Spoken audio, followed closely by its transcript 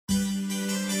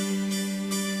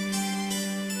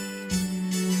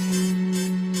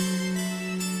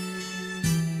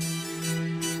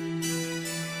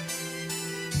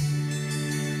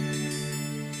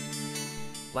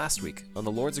Last week, on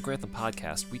the Lords of Grantham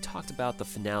podcast, we talked about the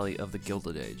finale of the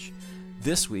Gilded Age.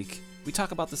 This week, we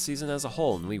talk about the season as a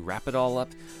whole, and we wrap it all up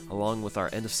along with our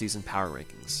end-of-season power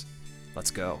rankings.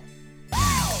 Let's go.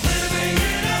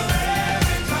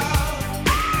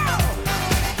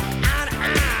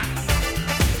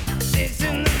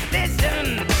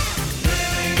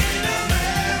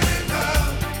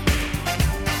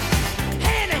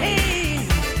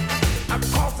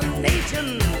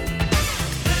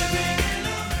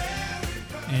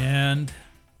 And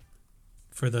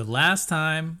for the last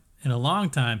time in a long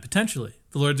time, potentially,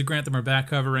 the Lords of Grantham are back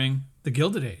covering the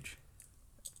Gilded Age.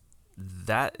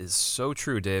 That is so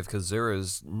true, Dave, because there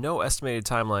is no estimated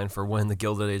timeline for when the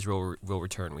Gilded Age will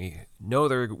return. We know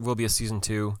there will be a season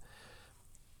 2.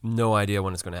 No idea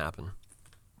when it's going to happen.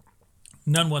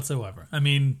 None whatsoever. I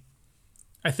mean,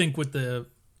 I think with the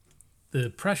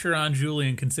pressure on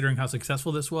Julian, considering how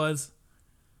successful this was,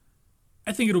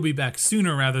 I think it'll be back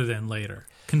sooner rather than later,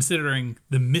 considering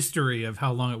the mystery of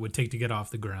how long it would take to get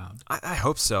off the ground. I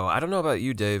hope so. I don't know about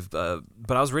you, Dave, but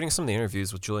I was reading some of the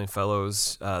interviews with Julian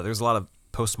Fellowes. There's a lot of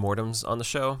post-mortems on the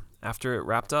show after it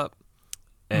wrapped up,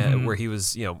 where he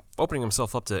was, opening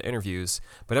himself up to interviews.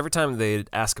 But every time they'd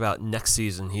ask about next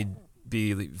season, he'd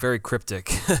be very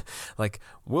cryptic, like,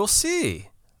 "We'll see.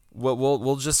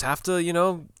 We'll just have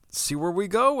to, see where we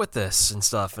go with this and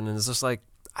stuff." And it's just like,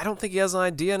 I don't think he has an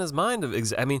idea in his mind of.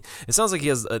 I mean, it sounds like he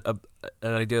has an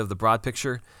idea of the broad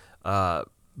picture,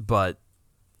 but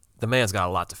the man's got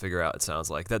a lot to figure out. It sounds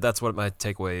like that's what my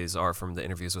takeaways are from the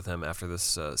interviews with him after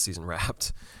this season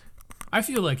wrapped. I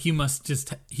feel like he must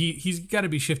he's got to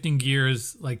be shifting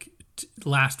gears like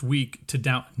last week to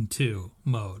Downton 2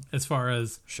 mode as far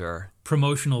as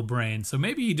promotional brain. So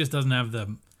maybe he just doesn't have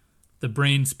the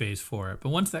brain space for it. But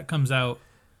once that comes out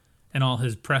and all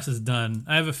his press is done,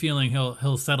 I have a feeling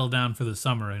he'll settle down for the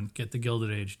summer and get the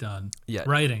Gilded Age done. Yeah,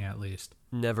 writing at least.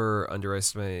 Never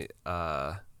underestimate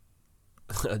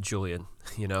Julian.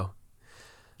 Yeah,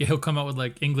 he'll come out with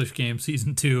like English Game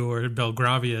Season 2 or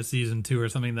Belgravia Season 2 or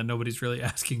something that nobody's really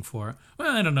asking for.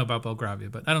 Well, I don't know about Belgravia,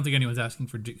 but I don't think anyone's asking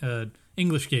for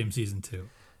English Game Season 2.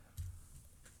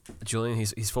 Julian,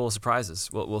 he's full of surprises.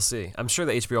 We'll see. I'm sure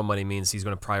the HBO money means he's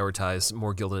going to prioritize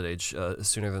more Gilded Age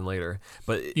sooner than later.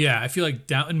 But yeah, I feel like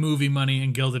Downton movie money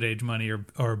and Gilded Age money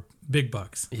are big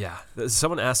bucks. Yeah.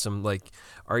 Someone asked him, like,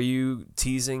 are you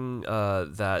teasing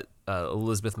that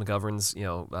Elizabeth McGovern's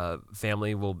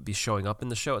family will be showing up in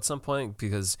the show at some point?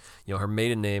 Because her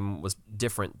maiden name was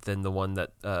different than the one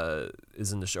that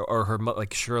is in the show, or her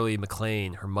like Shirley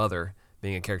MacLaine, her mother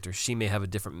being a character. She may have a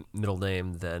different middle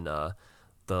name than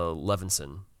the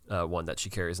Levinson one that she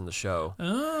carries in the show.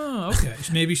 Oh, okay.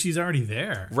 Maybe she's already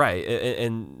there. Right.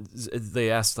 And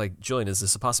they asked, like, Julian, is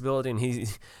this a possibility? And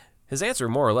his answer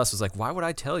more or less was like, why would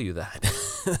I tell you that?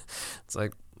 It's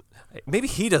like, maybe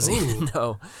he doesn't even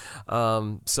know.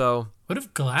 So what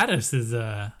if Gladys is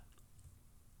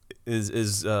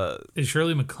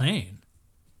Shirley MacLaine?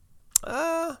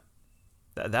 That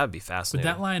would be fascinating.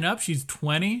 Would that line up? She's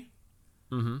 20?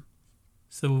 Mm-hmm.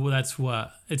 So that's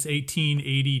what? It's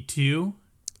 1882?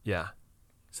 Yeah.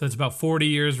 So it's about 40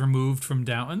 years removed from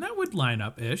Downton. That would line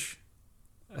up-ish.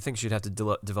 I think she'd have to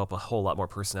develop a whole lot more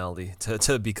personality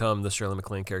to become the Shirley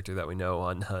MacLaine character that we know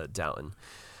on Downton.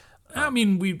 I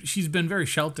mean, she's been very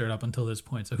sheltered up until this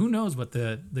point, so who knows what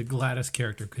the Gladys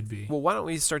character could be. Well, why don't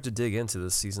we start to dig into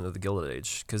this season of the Gilded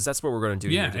Age? Because that's what we're going to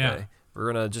do here today. Yeah.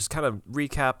 We're going to just kind of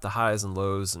recap the highs and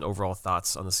lows and overall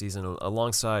thoughts on the season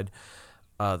alongside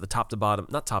the top to bottom,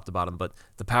 not top to bottom, but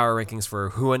the power rankings for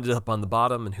who ended up on the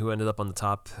bottom and who ended up on the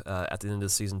top at the end of the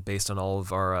season based on all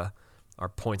of our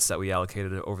points that we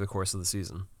allocated over the course of the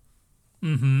season.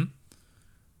 Mm-hmm.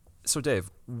 So, Dave,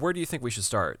 where do you think we should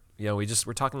start? We're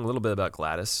talking a little bit about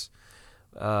Gladys.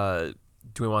 Do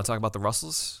we want to talk about the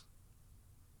Russells?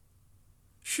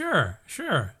 Sure.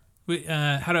 We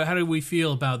how do we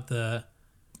feel about the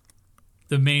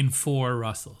main 4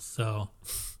 Russells? So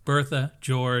Bertha,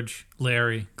 George,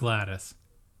 Larry, Gladys.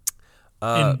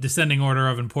 In descending order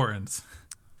of importance.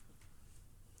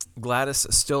 Gladys,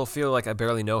 still feel like I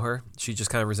barely know her. She just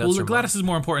kind of resents her Gladys is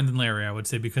more important than Larry, I would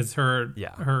say, because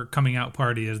her coming out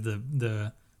party is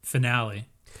the finale.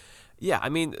 Yeah, I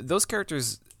mean, those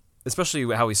characters,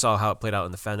 especially how we saw how it played out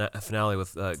in the finale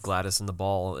with Gladys and the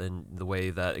ball and the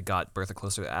way that it got Bertha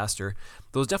closer to Astor,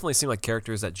 those definitely seem like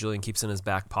characters that Julian keeps in his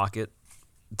back pocket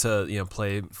to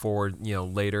play forward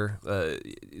later.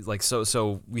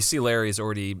 So we see Larry is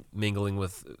already mingling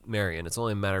with Marion. It's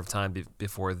only a matter of time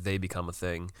before they become a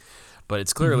thing. But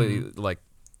it's clearly like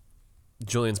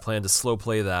Julian's plan to slow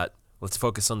play that. Let's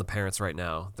focus on the parents right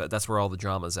now. That's where all the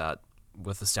drama's at.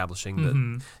 with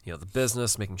establishing the the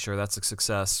business, making sure that's a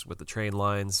success with the train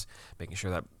lines, making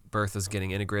sure that Bertha's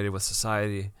getting integrated with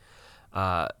society,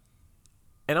 and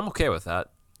I'm okay with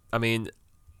that. I mean,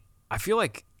 I feel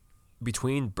like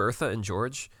between Bertha and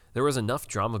George, there was enough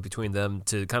drama between them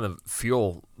to kind of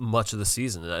fuel much of the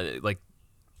season.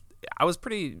 I was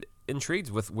pretty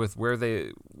intrigued with where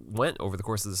they went over the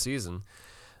course of the season.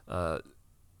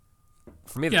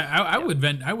 For me, I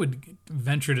would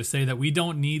venture to say that we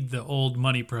don't need the old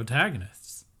money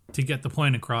protagonists to get the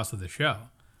point across of the show.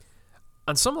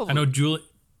 On some level, I know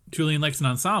Julian likes an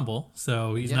ensemble,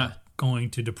 so he's not going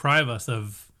to deprive us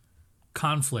of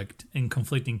conflict and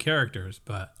conflicting characters.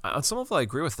 But on some level, I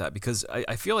agree with that because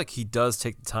I feel like he does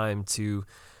take the time to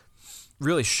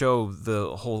really show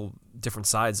the whole different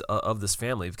sides of this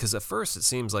family. Because at first, it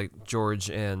seems like George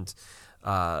and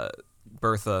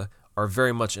Bertha are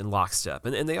very much in lockstep,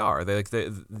 and they are.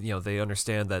 They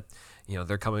understand that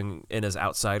they're coming in as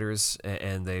outsiders,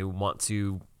 and they want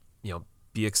to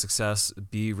be a success,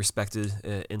 be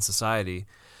respected in society.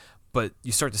 But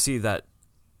you start to see that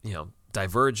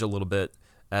diverge a little bit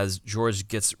as George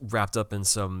gets wrapped up in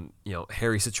some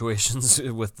hairy situations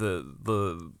with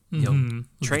the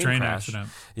train crash accident.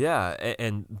 Yeah,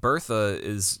 and Bertha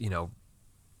is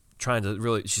trying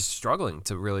to she's struggling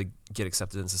to really get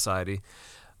accepted in society.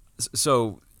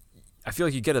 So I feel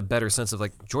like you get a better sense of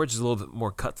like George is a little bit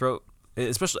more cutthroat,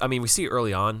 especially. I mean, we see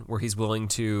early on where he's willing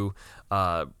to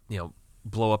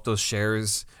blow up those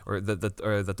shares or that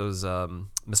those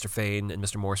Mr. Fane and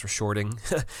Mr. Morris were shorting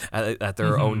at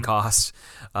their own cost.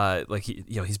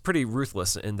 He's pretty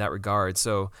ruthless in that regard.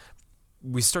 So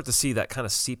we start to see that kind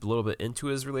of seep a little bit into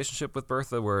his relationship with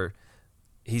Bertha, where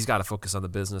he's got to focus on the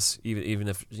business, even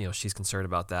if she's concerned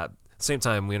about that. At the same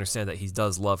time, we understand that he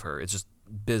does love her. It's just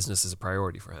business is a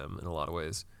priority for him in a lot of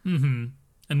ways. Mm-hmm.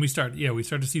 And we start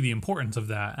to see the importance of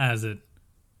that as it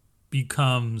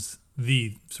becomes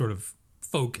the sort of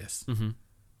focus. Mm-hmm.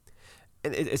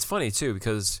 And it's funny too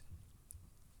because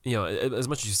as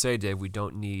much as you say, Dave, we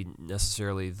don't need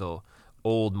necessarily the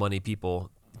old money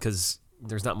people because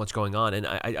there's not much going on, and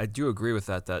I do agree with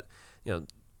that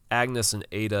Agnes and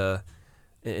Ada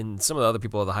and some of the other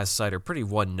people of the high society are pretty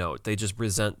one note. They just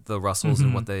present the Russells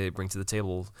and what they bring to the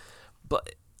table.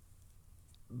 But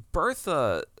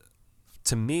Bertha,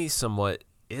 to me, somewhat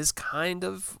is kind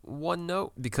of one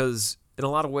note because in a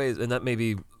lot of ways, and that may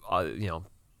be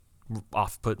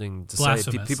off-putting to say,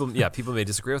 people may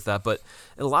disagree with that, but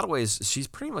in a lot of ways, she's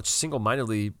pretty much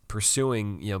single-mindedly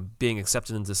pursuing being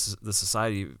accepted into the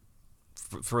society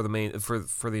for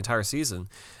the entire season,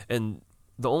 and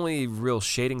the only real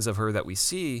shadings of her that we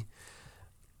see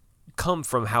come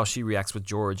from how she reacts with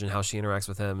George and how she interacts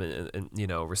with him and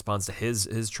responds to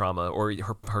his trauma or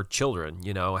her children,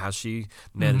 how she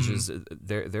manages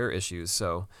their issues.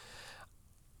 So,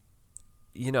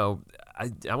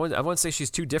 I wouldn't say she's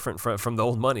too different from the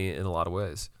old money in a lot of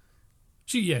ways.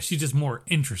 She's just more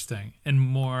interesting and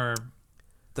more.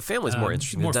 The family's more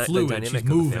interesting. More fluid. The dynamic she's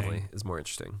moving. Of the family is more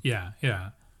interesting. Yeah.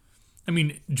 I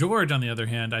mean, George, on the other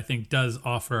hand, I think does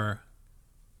offer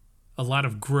a lot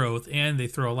of growth, and they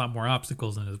throw a lot more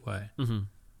obstacles in his way. Mm-hmm.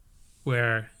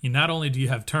 Where not only do you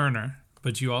have Turner,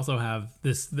 but you also have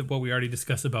what we already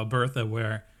discussed about Bertha,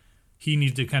 where he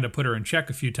needs to kind of put her in check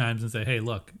a few times and say, "Hey,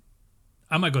 look,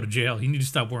 I might go to jail. You need to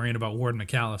stop worrying about Warden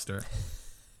McAllister."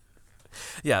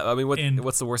 Yeah, I mean,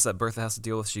 what's the worst that Bertha has to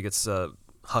deal with? She gets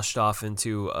hushed off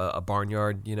into a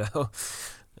barnyard,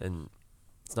 and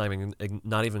it's not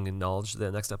even acknowledged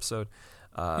the next episode.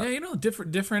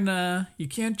 Different. You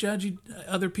can't judge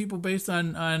other people based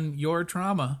on your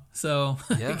trauma. So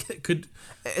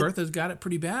Bertha's got it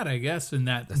pretty bad, I guess, in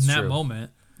that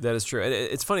moment. That is true.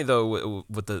 It's funny though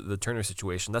with the Turner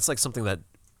situation. That's like something that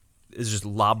is just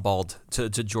lobballed to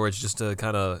George just to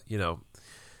kind of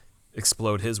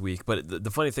explode his week. But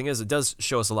the funny thing is, it does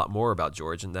show us a lot more about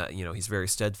George, and that he's very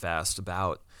steadfast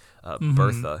about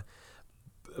Bertha,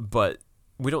 but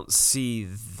we don't see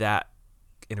that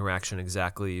interaction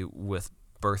exactly with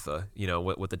Bertha,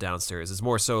 with the downstairs. It's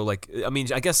more so like, I mean,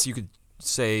 I guess you could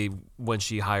say when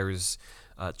she hires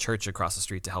Church across the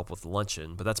street to help with the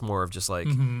luncheon, but that's more of just like,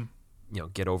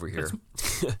 get over here.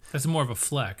 That's more of a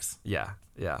flex. Yeah.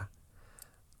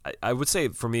 I would say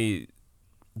for me,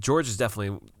 George is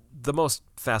definitely the most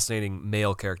fascinating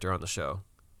male character on the show,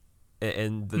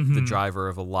 and the driver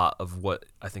of a lot of what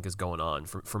I think is going on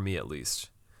for me at least.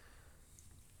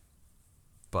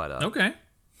 But okay.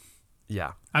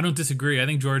 Yeah. I don't disagree. I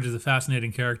think George is a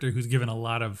fascinating character who's given a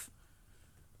lot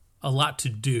to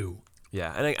do.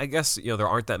 Yeah, and I guess there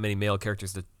aren't that many male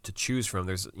characters to choose from.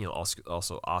 There's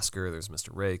also Oscar. There's Mr.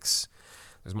 Rakes.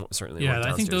 There's certainly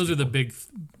I think those are the big.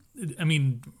 I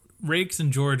mean, Rakes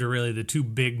and George are really the two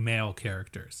big male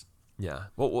characters. Yeah.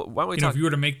 Well, why don't we talk? If you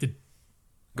were to make the...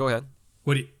 Go ahead.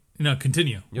 What do you... No,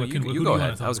 continue. You go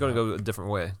ahead. I was going to go a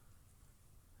different way.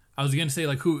 I was going to say,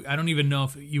 like, who... I don't even know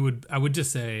if you would... I would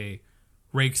just say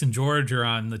Rakes and George are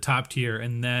on the top tier,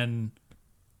 and then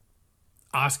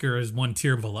Oscar is one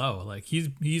tier below. Like,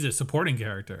 he's a supporting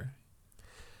character.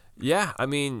 Yeah, I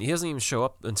mean, he doesn't even show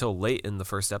up until late in the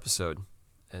first episode.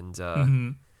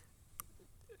 And,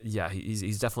 yeah,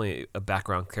 he's definitely a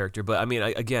background character. But, I mean,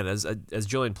 again, as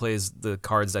Julian plays the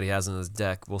cards that he has in his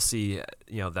deck, we'll see,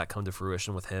 that come to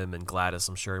fruition with him and Gladys,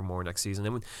 I'm sure, more next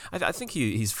season. And I think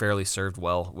he's fairly served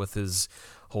well with his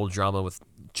whole drama with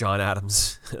John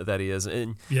Adams that he is.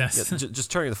 And yes.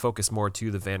 Just turning the focus more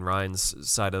to the Van Ryn's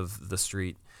side of the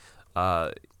street.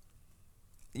 Oscar,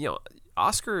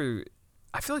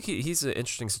 I feel like he's an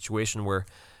interesting situation where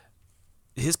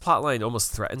his plotline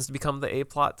almost threatens to become the A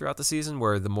plot throughout the season,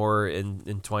 where the more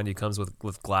entwined he comes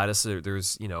with Gladys,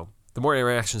 there's the more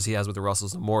interactions he has with the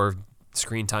Russells, the more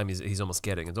screen time he's almost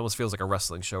getting. It almost feels like a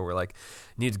wrestling show where like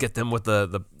you need to get them with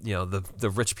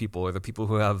the rich people or the people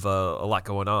who have a lot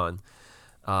going on.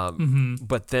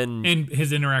 But then and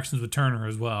his interactions with Turner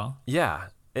as well. Yeah,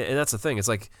 and that's the thing. It's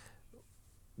like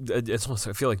it's almost,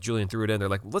 I feel like Julian threw it in. They're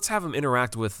like, let's have him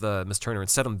interact with Miss Turner and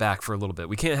set him back for a little bit.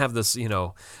 We can't have this,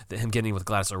 him getting with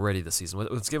Gladys already this season.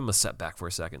 Let's give him a setback for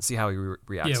a second, see how he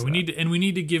reacts. Yeah, we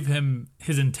need to give him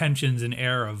his intentions an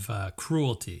air of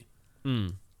cruelty.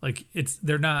 Like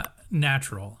they're not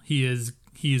natural. He is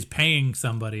paying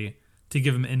somebody to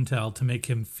give him intel to make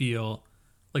him feel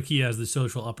like he has the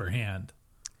social upper hand.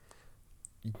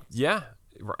 Yeah.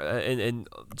 And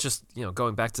just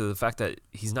going back to the fact that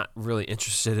he's not really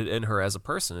interested in her as a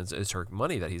person, it's her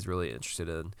money that he's really interested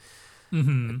in.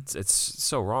 It's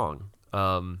so wrong.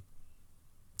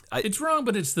 It's wrong,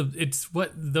 but it's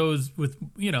what those with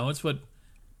it's what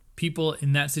people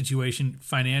in that situation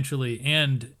financially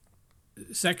and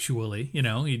sexually.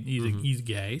 He's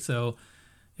gay, so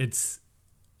it's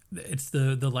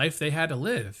the life they had to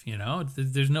live.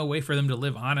 There's no way for them to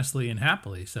live honestly and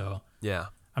happily. So yeah.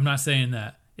 I'm not saying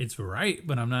that it's right,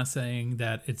 but I'm not saying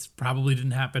that it's probably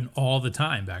didn't happen all the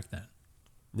time back then.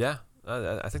 Yeah,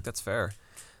 I think that's fair.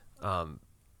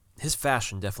 His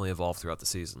fashion definitely evolved throughout the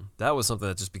season. That was something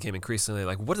that just became increasingly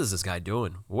like, what is this guy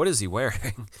doing? What is he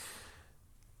wearing?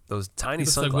 Those tiny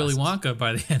sunglasses. Like Willy Wonka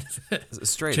by the end of it.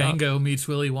 Straight Django up. meets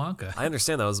Willy Wonka. I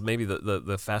understand that was maybe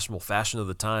the fashionable fashion of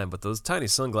the time, but those tiny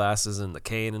sunglasses and the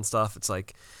cane and stuff, it's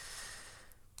like...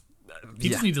 He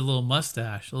just needs a little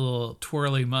mustache, a little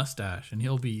twirly mustache, and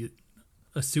he'll be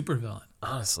a supervillain.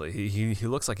 Honestly, he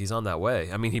looks like he's on that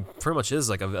way. I mean, he pretty much is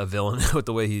like a villain with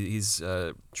the way he's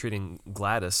treating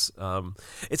Gladys.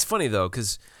 It's funny, though,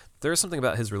 because there is something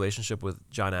about his relationship with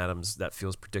John Adams that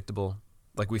feels predictable.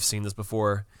 Like, we've seen this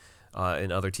before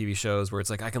in other TV shows where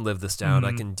it's like, I can live this down,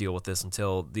 I can deal with this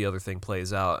until the other thing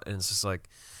plays out. And it's just like...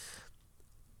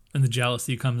 And the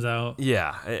jealousy comes out.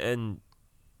 Yeah, and...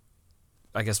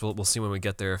 I guess we'll see when we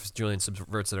get there if Julian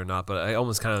subverts it or not, but I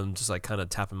almost kind of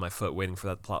tapping my foot waiting for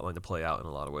that plot line to play out in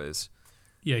a lot of ways.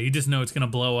 Yeah, you just know it's going to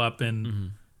blow up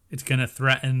and it's going to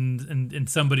threaten and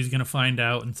somebody's going to find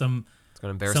out and it's going to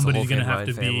embarrass somebody's the whole going to have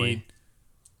to family.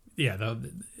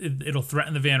 It'll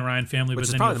threaten the Van Ryn family, which but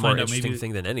is then probably the more interesting maybe,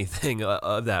 thing than anything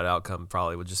of that outcome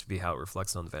probably would just be how it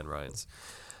reflects on the Van Ryns.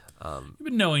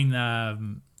 But knowing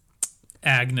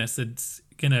Agnes, it's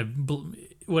going to,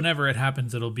 whenever it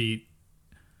happens, it'll be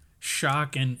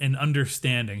shock and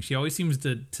understanding. She always seems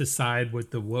to side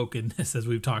with the wokeness, as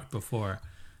we've talked before.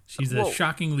 She's a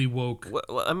shockingly woke.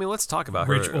 Well, I mean, let's talk about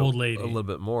rich her old lady a little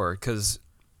bit more, because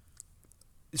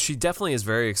she definitely is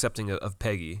very accepting of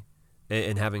Peggy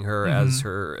and having her as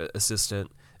her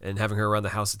assistant and having her around the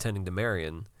house attending to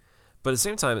Marion. But at the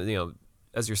same time,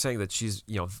 as you're saying that she's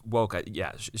woke,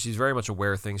 she's very much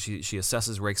aware of things. She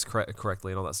assesses Rakes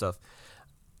correctly and all that stuff.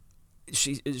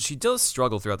 She does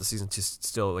struggle throughout the season to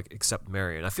still accept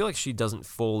Marion. I feel like she doesn't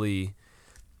fully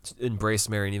embrace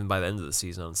Marion even by the end of the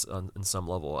season on some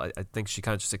level. I think she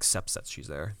kind of just accepts that she's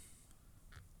there.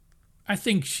 I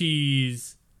think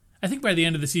by the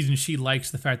end of the season she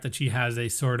likes the fact that she has a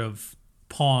sort of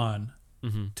pawn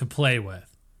to play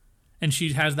with. And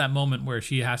she has that moment where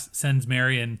she sends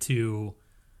Marion to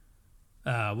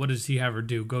what does he have her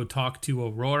do? Go talk to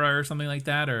Aurora or something like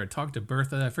that, or talk to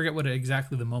Bertha. I forget what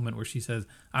exactly the moment where she says,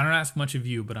 "I don't ask much of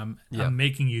you, but I'm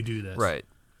making you do this." Right.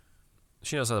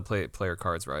 She knows how to play her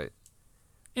cards right.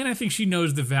 And I think she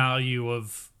knows the value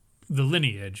of the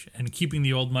lineage and keeping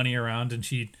the old money around, and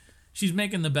she's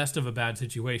making the best of a bad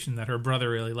situation that her brother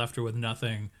really left her with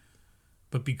nothing.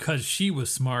 But because she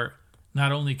was smart,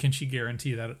 not only can she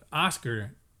guarantee that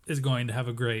Oscar is going to have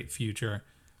a great future,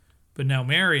 but now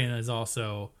Marion is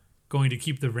also going to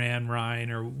keep the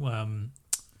Ryan or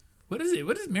what is it?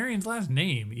 What is Marion's last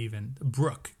name even?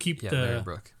 Brooke. Keep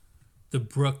the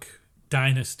Brooke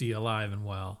dynasty alive and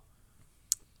well.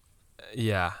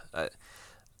 Yeah.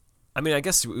 I mean, I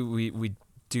guess we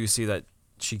do see that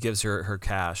she gives her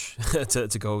cash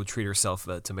to go treat herself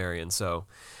to Marion. So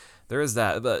there is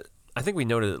that. But I think we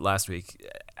noted it last week.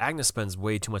 Agnes spends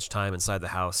way too much time inside the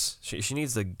house. She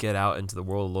needs to get out into the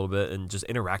world a little bit and just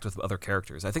interact with other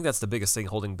characters. I think that's the biggest thing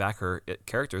holding back her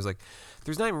characters. Like,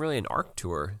 there's not even really an arc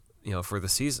to her, for the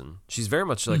season. She's very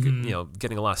much like,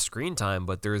 getting a lot of screen time,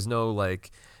 but there is no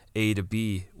like A to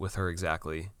B with her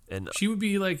exactly. And she would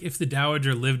be like if the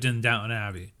Dowager lived in Downton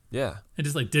Abbey. Yeah. And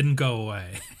just like didn't go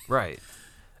away. Right.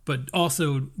 But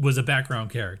also was a background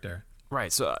character.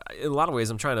 Right. So in a lot of ways,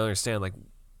 I'm trying to understand like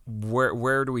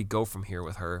where do we go from here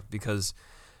with her? Because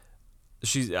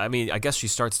I guess she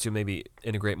starts to maybe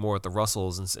integrate more with the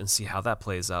Russells and see how that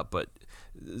plays out. But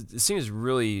it seems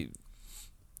really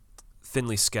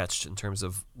thinly sketched in terms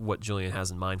of what Julian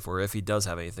has in mind for her, if he does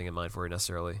have anything in mind for her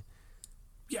necessarily.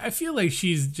 Yeah, I feel like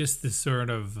she's just this sort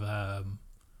of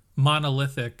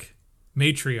monolithic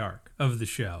matriarch of the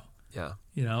show. Yeah.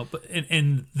 But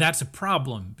and that's a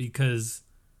problem because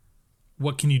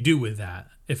what can you do with that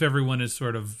if everyone is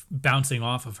sort of bouncing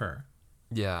off of her?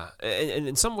 Yeah. And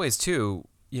in some ways too,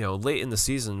 late in the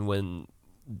season when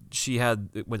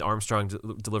Armstrong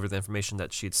delivered the information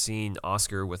that she had seen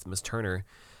Oscar with Miss Turner,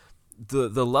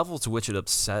 the level to which it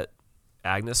upset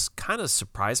Agnes kind of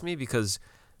surprised me because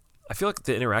I feel like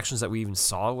the interactions that we even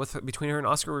saw between her and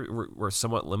Oscar were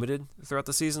somewhat limited throughout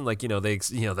the season. Like,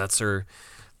 that's her,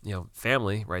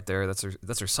 family right there.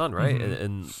 That's her son, right? Mm-hmm.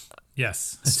 And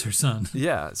yes, that's her son.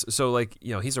 Yeah. So like,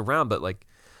 he's around, but like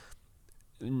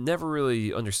never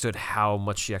really understood how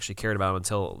much she actually cared about him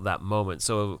until that moment.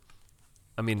 So,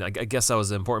 I mean, I guess that was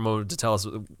an important moment to tell us,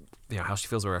 how she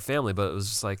feels about her family, but it was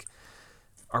just like,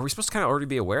 are we supposed to kind of already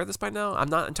be aware of this by now? I'm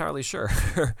not entirely sure.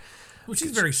 Well,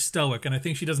 she's very stoic, and I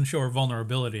think she doesn't show her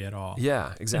vulnerability at all.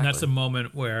 Yeah, exactly. And that's a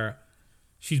moment where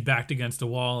she's backed against a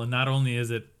wall, and not only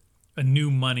is it a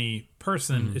new money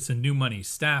person, it's a new money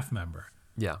staff member.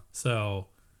 Yeah. So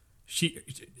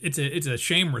it's a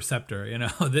shame receptor,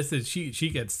 This is she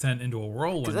gets sent into a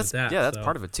whirlwind with that. Yeah, that's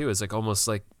part of it too. Is like almost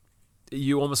like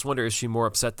you almost wonder, is she more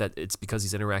upset that it's because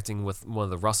he's interacting with one of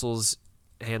the Russells'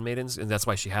 handmaidens, and that's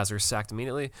why she has her sacked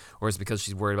immediately, or is it because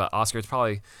she's worried about Oscar? It's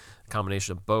probably a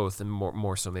combination of both, and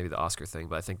more so maybe the Oscar thing.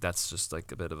 But I think that's just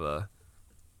like a bit of a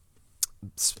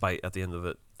spite at the end of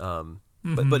it.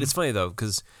 But it's funny though,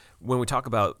 because when we talk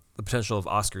about the potential of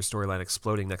Oscar's storyline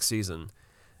exploding next season,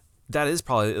 that is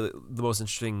probably the most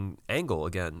interesting angle.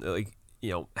 Again, like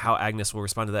how Agnes will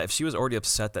respond to that. If she was already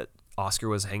upset that Oscar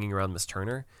was hanging around Miss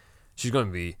Turner, she's going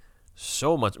to be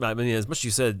so much. I mean, as much as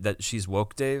you said that she's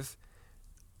woke, Dave.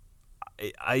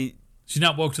 She's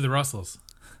not woke to the Russells.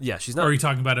 Yeah, she's not. Or are you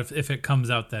talking about if it comes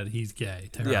out that he's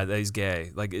gay? Yeah, that he's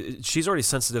gay. Like, she's already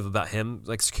sensitive about him,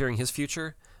 like, securing his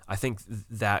future. I think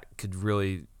that could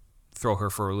really throw her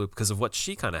for a loop because of what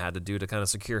she kind of had to do to kind of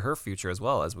secure her future as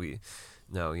well, as we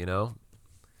know,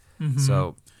 Mm-hmm.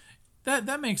 So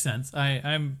that makes sense. But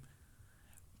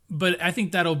I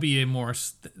think that'll be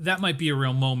that might be a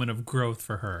real moment of growth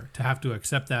for her to have to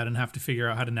accept that and have to figure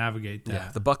out how to navigate that.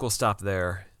 Yeah, the buck will stop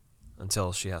there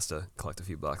until she has to collect a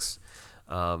few bucks.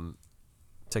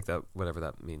 Take that, whatever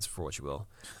that means, for what you will.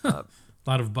 A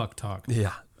lot of buck talk.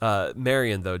 Yeah.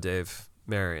 Marion, though, Dave.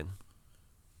 Marion.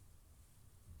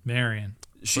 What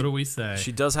do we say?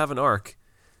 She does have an arc.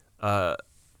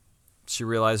 She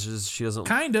realizes she doesn't...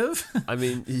 Kind of. I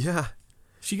mean, yeah.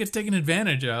 She gets taken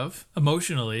advantage of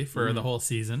emotionally for the whole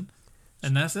season,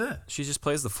 and that's it. She just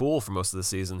plays the fool for most of the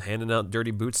season, handing out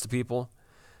dirty boots to people.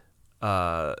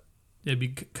 It'd be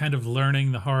kind of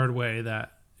learning the hard way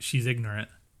that she's ignorant.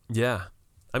 Yeah.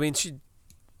 I mean, she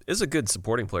is a good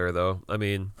supporting player, though. I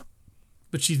mean...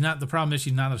 But she's not... The problem is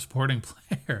she's not a supporting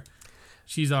player.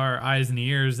 She's our eyes and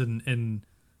ears, and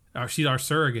she's our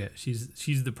surrogate.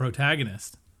 She's the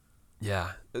protagonist.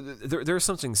 Yeah. There's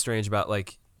something strange about,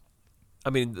 like... I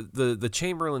mean, the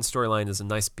Chamberlain storyline is a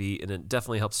nice beat, and it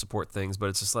definitely helps support things, but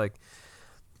it's just like...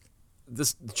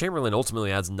 Chamberlain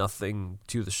ultimately adds nothing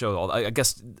to the show. I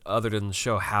guess other than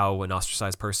show how an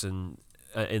ostracized person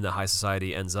in the high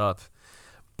society ends up,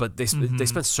 but they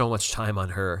spend so much time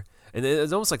on her, and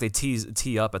it's almost like they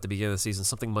tee up at the beginning of the season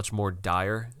something much more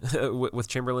dire with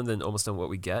Chamberlain than almost on what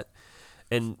we get,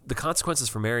 and the consequences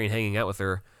for Marion hanging out with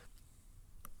her,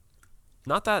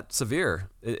 not that severe.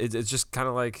 It's just kind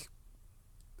of like,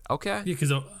 okay, yeah,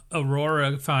 because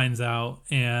Aurora finds out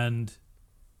and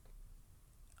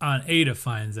Ada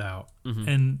finds out,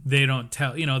 and they don't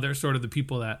tell. You know, they're sort of the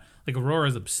people that, like,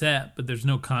 Aurora's upset, but there's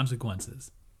no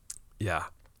consequences. Yeah,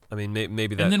 I mean,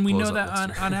 maybe that. And then we know that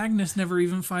on Agnes never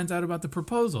even finds out about the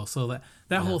proposal, so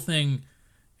that whole thing,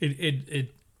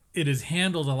 it is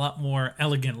handled a lot more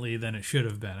elegantly than it should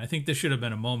have been. I think this should have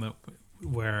been a moment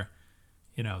where,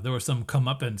 you know, there was some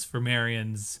comeuppance for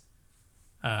Marion's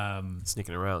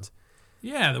sneaking around.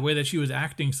 Yeah, the way that she was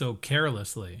acting so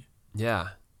carelessly. Yeah,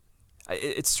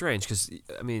 it's strange because,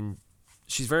 I mean,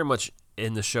 she's very much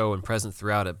in the show and present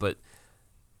throughout it, but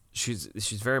she's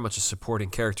very much a supporting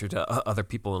character to other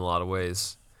people in a lot of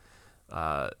ways.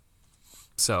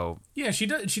 So yeah, she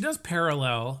does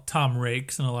parallel Tom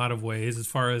Rakes in a lot of ways as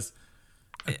far as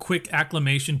a quick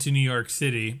acclimation to New York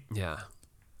City. Yeah,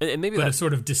 and maybe but a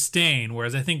sort of disdain,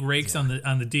 whereas I think Rakes on the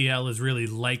DL is really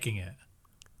liking it.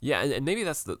 Yeah, and maybe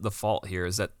that's the fault here,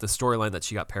 is that the storyline that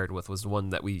she got paired with was the one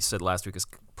that we said last week is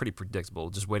pretty predictable,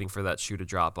 just waiting for that shoe to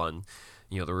drop on,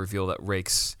 you know, the reveal that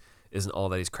Rakes isn't all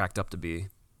that he's cracked up to be.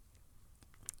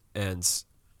 And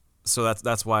so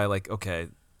that's why, like, okay,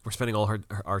 we're spending all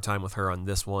our time with her on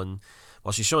this one,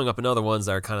 while she's showing up in other ones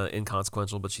that are kind of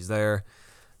inconsequential, but she's there.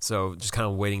 So just kind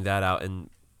of waiting that out,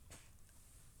 and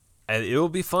it'll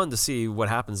be fun to see what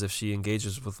happens if she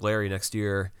engages with Larry next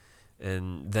year.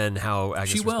 And then how Agnes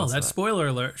she will. That's spoiler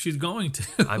alert. She's going to.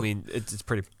 I mean, it's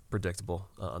pretty predictable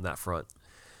on that front.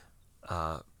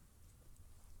 And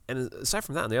aside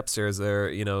from that, in the upstairs there,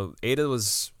 you know, Ada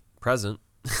was present.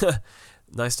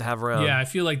 Nice to have around. Yeah, I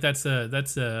feel like that's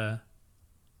a,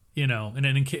 you know,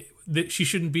 she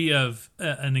shouldn't be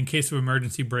an in case of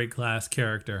emergency break glass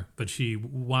character, but she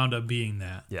wound up being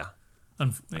that. Yeah.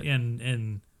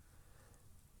 And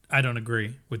I don't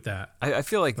agree with that. I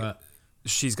feel like.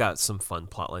 She's got some fun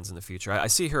plot lines in the future. I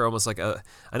see her almost like I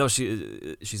know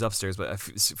she's upstairs, but I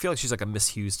feel like she's like a Miss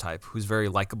Hughes type who's very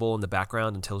likable in the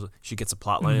background until she gets a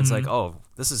plot line. It's like, oh,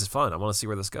 this is fun. I want to see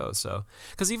where this goes. So,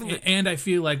 because and I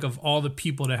feel like of all the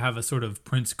people to have a sort of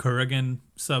Prince Kurgan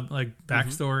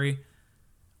backstory,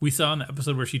 we saw in the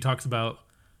episode where she talks about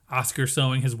Oscar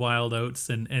sowing his wild oats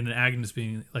and Agnes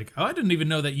being like, oh, I didn't even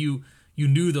know that you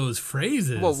knew those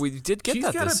phrases. Well, we did get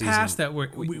that this season. She's got a past that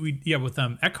with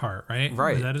Eckhart, right?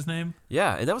 Right. Is that his name?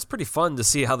 Yeah, and that was pretty fun to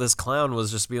see how this clown was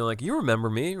just being like, you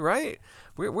remember me, right?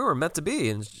 We were meant to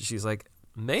be. And she's like,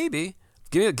 maybe.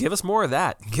 Give us more of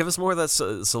that. Give us more of that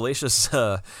salacious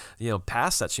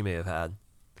past that she may have had.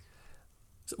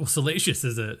 Well, salacious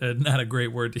is not a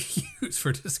great word to use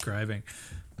for describing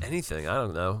anything. I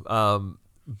don't know.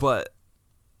 But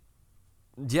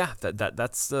yeah,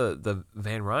 that's the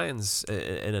Van Ryans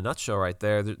in a nutshell right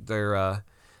there.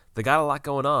 They got a lot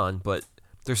going on, but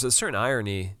there's a certain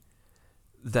irony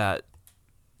that,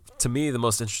 to me, the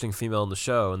most interesting female in the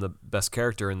show and the best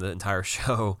character in the entire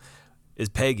show is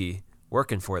Peggy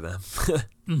working for them.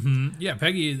 Yeah,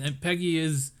 Peggy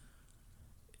is.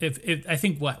 If I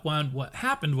think what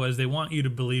happened was they want you to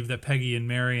believe that Peggy and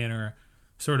Marion are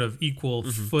sort of equal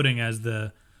footing as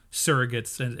the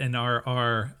surrogates and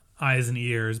our eyes and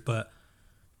ears, but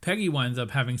Peggy winds up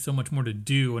having so much more to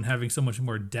do and having so much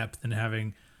more depth and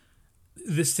having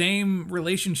the same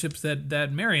relationships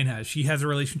that Marion has. She has a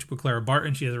relationship with Clara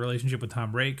Barton. She has a relationship with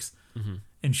Tom Rakes.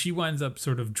 And she winds up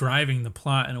sort of driving the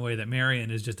plot in a way that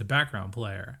Marion is just a background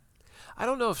player. I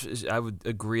don't know if I would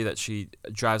agree that she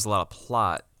drives a lot of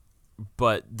plot,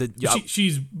 but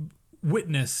she's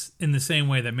witness in the same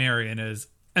way that Marion is,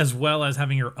 as well as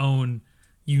having her own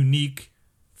unique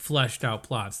fleshed out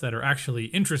plots that are actually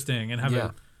interesting and have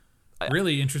a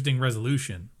really interesting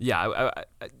resolution. Yeah,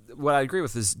 what I agree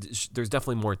with is there's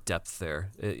definitely more depth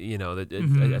there.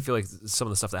 I feel like some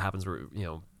of the stuff that happens,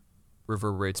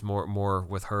 reverberates more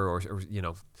with her, or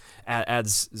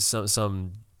adds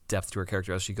some depth to her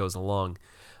character as she goes along.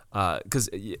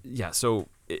 So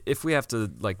if we have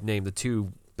to name the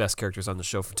two best characters on the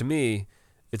show, to me,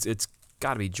 it's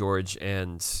got to be George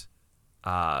and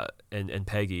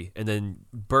Peggy, and then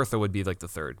Bertha would be the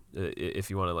third, if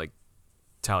you want to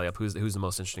tally up who's the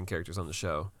most interesting characters on the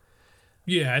show.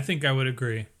 Yeah, I think I would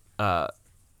agree. The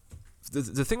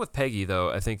thing with Peggy, though,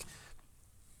 I think,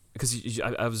 because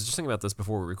I was just thinking about this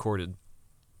before we recorded,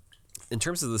 in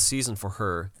terms of the season for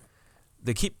her,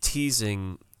 they keep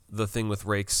teasing the thing with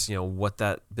Rakes, what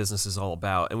that business is all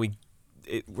about, and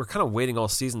we're kind of waiting all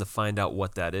season to find out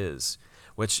what that is,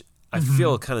 which I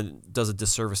feel kind of does a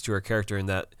disservice to her character in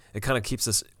that it kind of keeps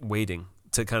us waiting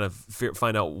to kind of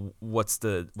find out what's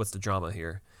the drama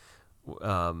here.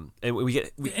 And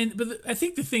but I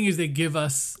think the thing is they give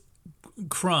us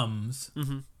crumbs,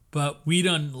 but we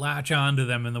don't latch onto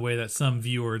them in the way that some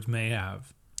viewers may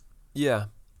have. Yeah,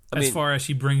 As far as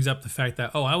she brings up the fact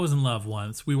that, I was in love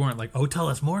once. We weren't like, tell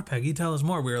us more, Peggy, tell us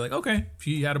more. We were like, okay,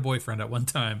 she had a boyfriend at one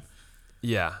time.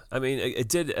 Yeah. I mean, it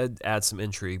did add some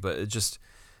intrigue, but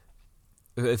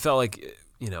it felt like,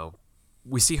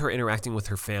 we see her interacting with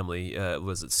her family.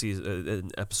 Was it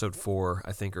in episode 4,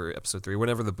 I think, or episode 3,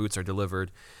 whenever the boots are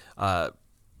delivered.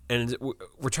 And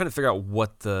we're trying to figure out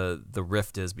what the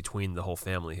rift is between the whole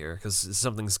family here, because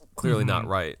something's clearly not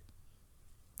right.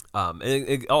 And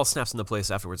it all snaps into place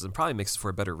afterwards, and probably makes it for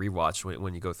a better rewatch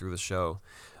when you go through the show,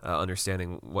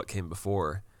 understanding what came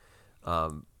before.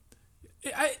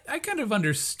 I kind of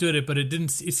understood it, but it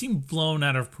didn't. It seemed blown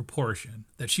out of proportion.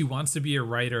 That she wants to be a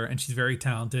writer and she's very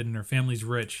talented and her family's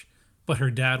rich, but her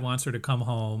dad wants her to come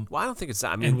home. Well, I don't think it's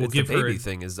that. I mean, the baby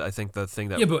thing is, I think, the thing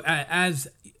that. Yeah, but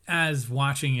as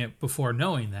watching it before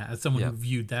knowing that, as someone who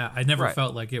viewed that, I never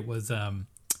felt like it was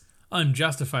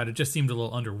unjustified. It just seemed a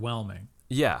little underwhelming.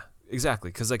 Yeah, exactly.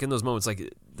 Because like in those moments,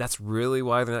 like that's really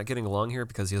why they're not getting along here,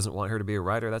 because he doesn't want her to be a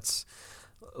writer. That's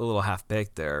a little half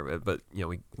baked there. But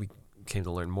we came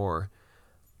to learn more.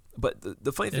 But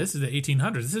the funny thing, this is the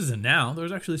 1800s. This isn't now.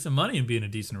 There's actually some money in being a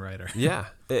decent writer. Yeah,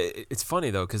 it's funny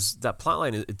though, because that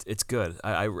plotline it's good.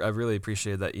 I really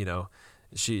appreciate that.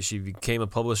 She became a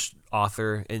published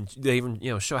author, and they even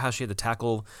show how she had to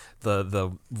tackle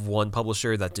the one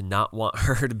publisher that did not want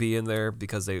her to be in there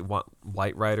because they want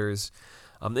white writers.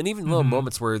 And even little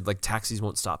moments where like taxis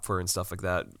won't stop for her and stuff like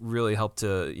that really help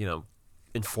to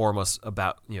inform us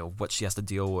about what she has to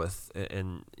deal with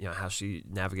and how she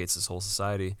navigates this whole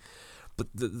society. But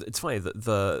it's funny,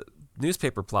 the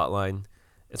newspaper plot line,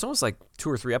 it's almost like 2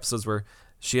 or 3 episodes where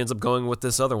she ends up going with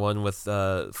this other one with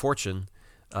Fortune.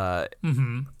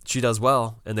 She does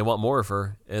well and they want more of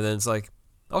her, and then it's like,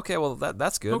 okay, well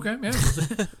that's good. Okay,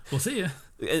 yeah, we'll see you.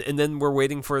 And then we're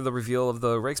waiting for the reveal of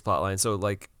the Rakes plot line. So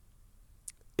like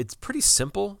it's pretty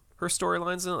simple, her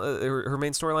storylines, her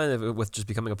main storyline with just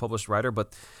becoming a published writer.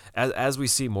 But as we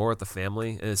see more with the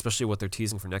family, and especially what they're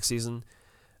teasing for next season,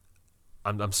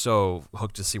 I'm so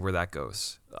hooked to see where that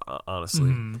goes.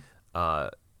 Honestly,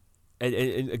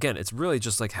 and again, it's really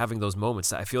just like having those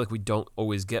moments that I feel like we don't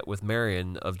always get with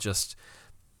Marion, of just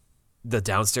the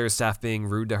downstairs staff being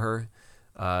rude to her.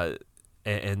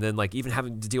 And then like even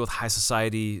having to deal with high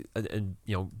society and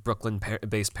Brooklyn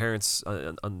based parents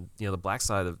on the black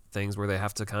side of things, where they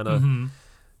have to kind of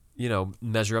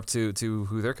measure up to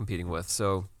who they're competing with.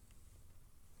 So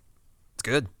it's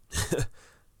good.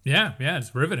 yeah,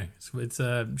 it's riveting. It's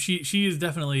she is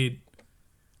definitely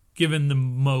given the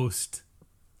most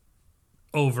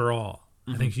overall.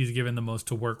 I think she's given the most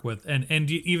to work with, and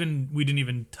even we didn't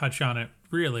even touch on it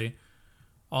really.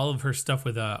 All of her stuff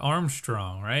with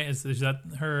Armstrong, right? Is that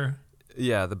her?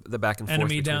 Yeah, the back and forth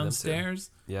enemy downstairs.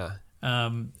 Yeah.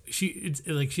 She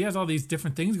has all these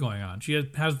different things going on. She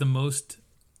has the most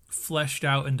fleshed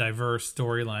out and diverse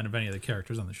storyline of any of the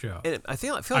characters on the show. And I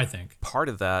feel like part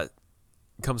of that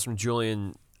comes from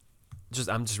Julian.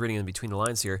 I'm just reading in between the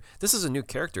lines here. This is a new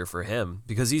character for him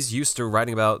because he's used to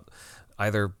writing about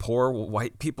either poor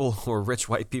white people or rich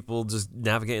white people just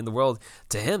navigating the world.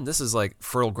 To him, this is like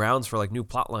fertile grounds for like new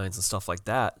plot lines and stuff like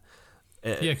that.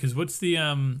 Yeah, because what's the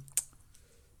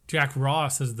Jack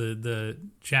Ross as the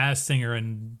jazz singer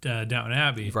in Downton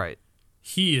Abbey? Right.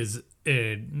 He is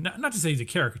not to say he's a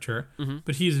caricature,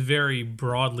 but he's a very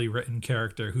broadly written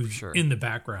character who's in the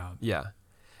background. Yeah,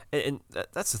 and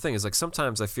that's the thing, is like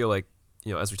sometimes I feel like,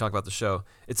 as we talk about the show,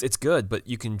 it's good, but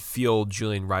you can feel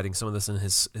Julian writing some of this in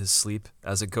his sleep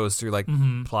as it goes through like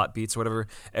plot beats or whatever.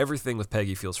 Everything with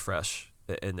Peggy feels fresh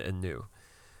and new.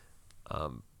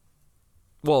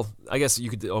 Well, I guess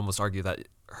you could almost argue that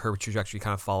her trajectory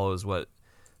kind of follows what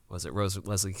was it, Rose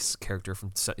Leslie's character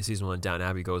from season 1 Downton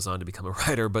Abbey goes on to become a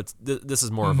writer, but this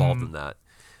is more evolved than that.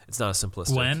 It's not a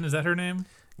simplistic. Gwen, is that her name?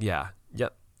 Yeah.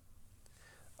 Yep.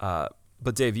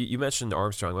 But Dave, you mentioned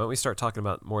Armstrong. Why don't we start talking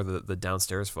about more of the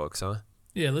downstairs folks, huh?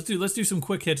 Yeah, let's do some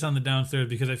quick hits on the downstairs,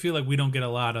 because I feel like we don't get a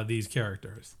lot of these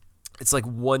characters. It's like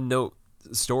one note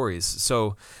stories.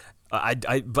 So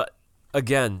but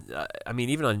again,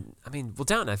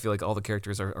 Downton, I feel like all the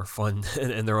characters are fun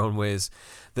in their own ways.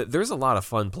 There's a lot of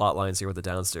fun plot lines here with the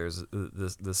downstairs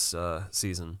this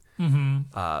season.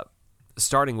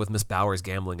 Starting with Miss Bauer's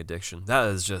gambling addiction. That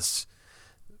is just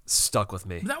stuck with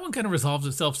me. That one kind of resolves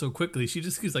itself so quickly.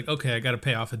 She's like, okay, I got to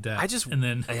pay off a debt.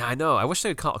 I know. I wish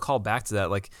they'd call back to that.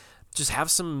 Like, just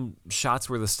have some shots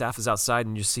where the staff is outside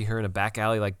and you see her in a back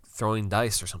alley, like throwing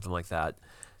dice or something like that.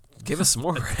 Give us some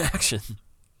more action.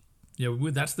 Yeah,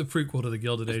 that's the prequel to the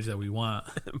Gilded Age that we want.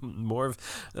 More of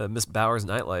Miss Bauer's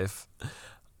nightlife.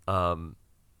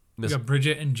 We got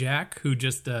Bridget and Jack, who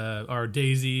just are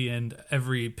Daisy and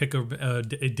every pick of a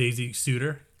Daisy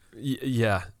suitor.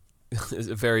 Yeah,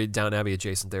 very Downton Abbey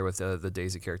adjacent there with the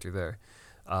Daisy character there.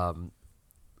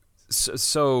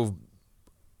 So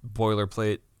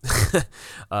boilerplate.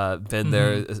 Been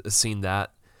there, seen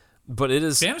that, but it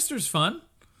is Bannister's fun.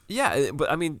 Yeah,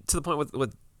 but I mean, to the point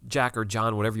with Jack or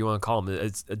John, whatever you want to call him,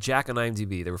 it's a Jack on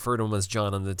IMDb. They refer to him as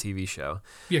John on the TV show.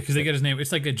 Yeah, because they get his name.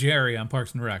 It's like a Jerry on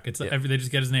Parks and Rec. It's like they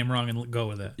just get his name wrong and go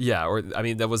with it. Yeah, or I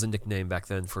mean, that was a nickname back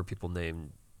then for people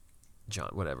named John,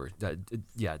 whatever.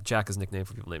 Yeah, Jack is a nickname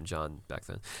for people named John back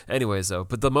then. Anyways, though,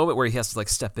 but the moment where he has to like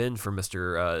step in for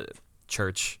Mr.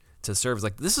 Church to serve is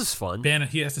like, this is fun.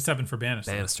 He has to step in for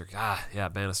Bannister.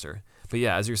 Bannister. But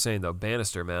yeah, as you're saying though,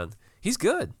 Bannister, man, he's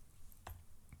good.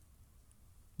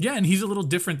 Yeah, and he's a little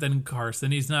different than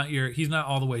Carson. He's not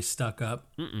all the way stuck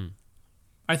up.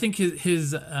 I think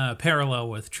his parallel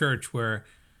with Church, where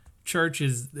Church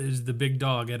is the big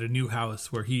dog at a new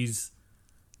house, where he's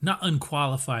not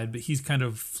unqualified, but he's kind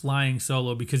of flying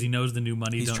solo because he knows the new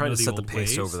money. He's trying to set the pace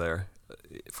ways. over there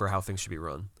for how things should be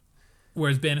run.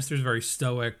 Whereas Bannister's very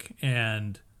stoic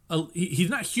and he's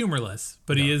not humorless,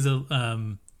 but he is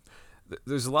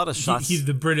There's a lot of shots. He's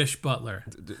the British butler.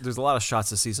 There's a lot of shots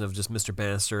this season of just Mr.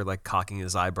 Bannister like cocking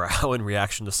his eyebrow in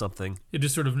reaction to something. It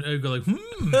just sort of go like,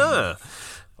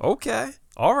 okay,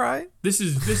 all right. This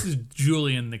is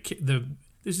Julian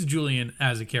this is Julian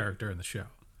as a character in the show.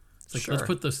 It's like, let's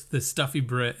put this stuffy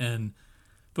Brit in,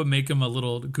 but make him a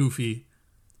little goofy,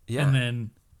 and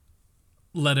then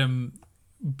let him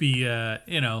be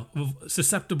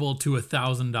susceptible to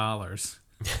 $1,000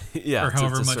 or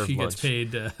however much he gets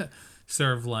paid to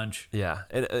serve lunch. Yeah,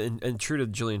 and true to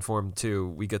Julian form too,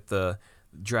 we get the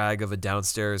drag of a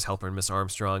downstairs helper, Miss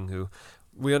Armstrong, who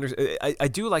I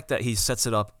do like that he sets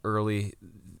it up early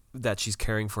that she's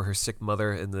caring for her sick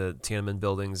mother in the Tiananmen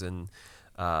buildings, and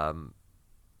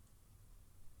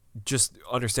just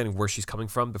understanding where she's coming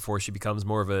from before she becomes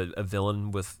more of a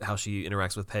villain with how she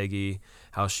interacts with Peggy,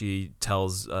 how she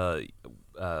tells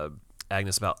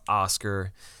Agnes about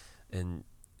Oscar, and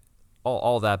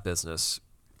all that business.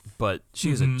 But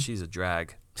she's a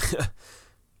drag.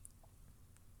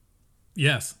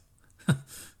 Yes.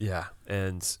 Yeah,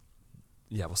 and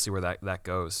we'll see where that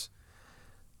goes.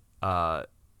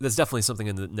 There's definitely something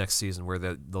in the next season where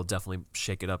they'll definitely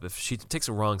shake it up. If she takes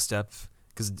a wrong step,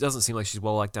 because it doesn't seem like she's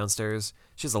well liked downstairs,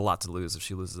 she has a lot to lose if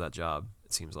she loses that job,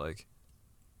 it seems like.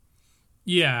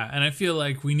 Yeah, and I feel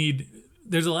like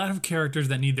there's a lot of characters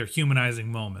that need their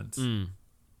humanizing moments.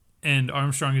 And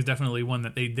Armstrong is definitely one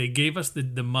that they gave us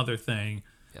the mother thing,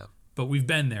 but we've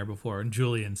been there before, and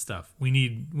Julian stuff. We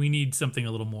need something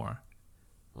a little more.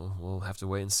 Well, we'll have to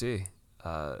wait and see.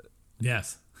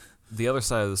 Yes. The other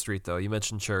side of the street, though, you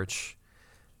mentioned Church.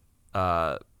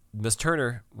 Miss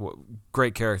Turner,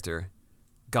 great character,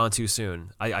 gone too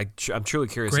soon. I'm truly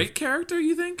curious. Great character,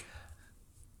 you think?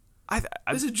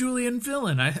 This is Julian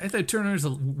villain. I thought Turner's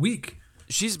weak.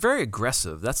 She's very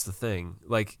aggressive. That's the thing.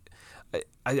 Like,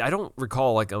 I don't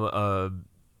recall like a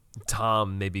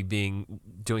Tom maybe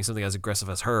doing something as aggressive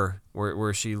as her,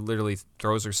 where she literally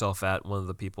throws herself at one of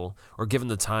the people, or given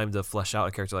the time to flesh out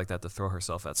a character like that to throw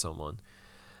herself at someone.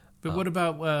 But what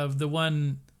about the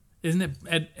one? Isn't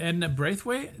it Edna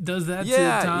Braithwaite does that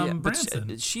to Tom Branson?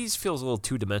 But she feels a little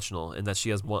two-dimensional in that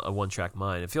she has a one-track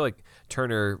mind. I feel like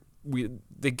Turner,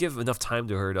 they give enough time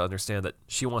to her to understand that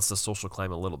she wants to social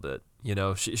climb a little bit. You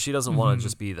know, she doesn't want to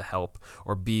just be the help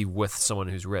or be with someone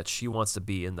who's rich. She wants to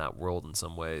be in that world in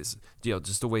some ways. You know,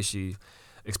 just the way she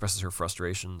expresses her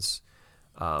frustrations.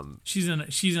 She's an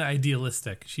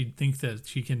idealistic. She thinks that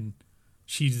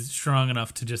she's strong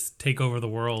enough to just take over the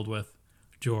world with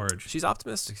George. She's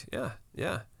optimistic. Yeah.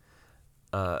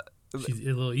 She's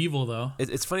a little evil, though.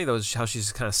 It's funny, though, how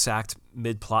she's kind of sacked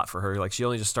mid-plot for her. Like, she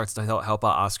only just starts to help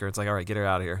out Oscar. It's like, all right, get her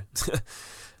out of here.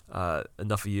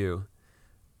 Enough of you.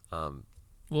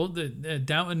 Well,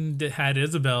 Downton had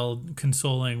Isabel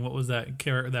consoling, what was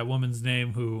that woman's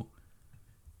name who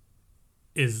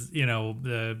is,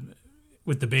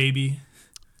 with the baby.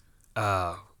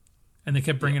 And they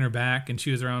kept bringing her back, and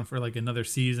she was around for like another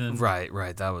season. Right.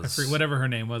 That was whatever her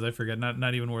name was. I forget.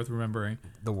 Not even worth remembering.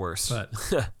 The worst. But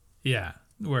yeah,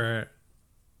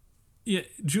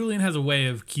 Julian has a way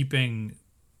of keeping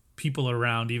people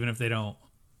around, even if they don't.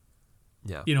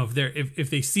 Yeah.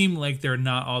 If they seem like they're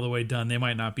not all the way done, they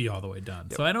might not be all the way done.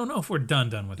 Yep. So I don't know if we're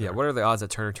done with her. Yeah. What are the odds that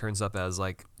Turner turns up as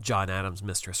like John Adams'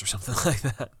 mistress or something like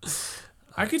that?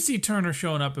 I could see Turner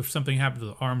showing up if something happened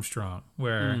to Armstrong,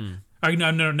 where.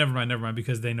 No, never mind,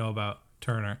 because they know about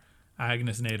Turner.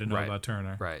 Agnes and Ada know about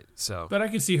Turner. Right, so... But I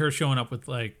could see her showing up with,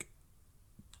 like,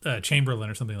 Chamberlain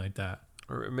or something like that.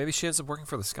 Or maybe she ends up working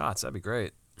for the Scots. That'd be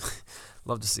great.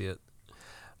 Love to see it.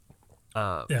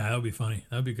 Yeah, that would be funny.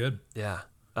 That would be good. Yeah.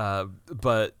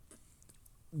 But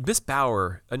Miss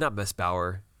Bauer, not Miss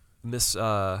Bauer, Miss,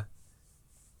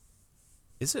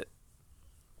 is it?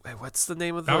 Wait, what's the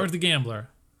name of Bauer's the Gambler.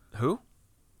 Who?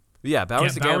 Yeah,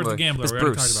 Bauer's the Bauer's Gambler. the Gambler. Miss We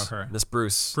Bruce. already talked about her. Miss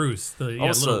Bruce. Bruce, the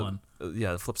Also, little one.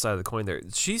 Yeah, the flip side of the coin there.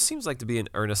 She seems like to be an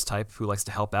earnest type who likes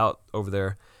to help out over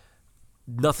there.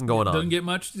 Nothing going on. Doesn't get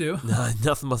much to do.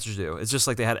 Nothing much to do. It's just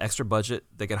like they had extra budget.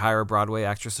 They could hire a Broadway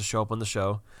actress to show up on the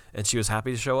show, and she was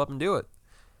happy to show up and do it.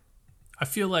 I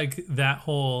feel like that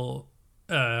whole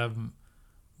the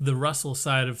Russell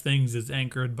side of things is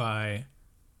anchored by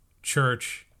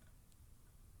Church,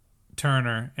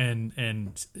 Turner,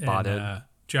 and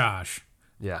Josh.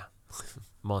 Yeah,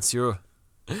 Monsieur.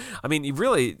 I mean,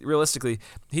 realistically,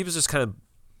 he was just kind of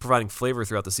providing flavor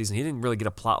throughout the season. He didn't really get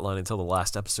a plot line until the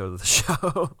last episode of the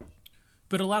show.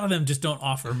 But a lot of them just don't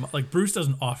offer, like Bruce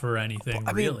doesn't offer anything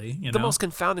really. The most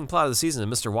confounding plot of the season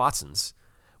is Mr. Watson's,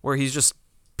 where he just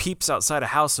peeps outside a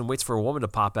house and waits for a woman to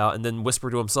pop out and then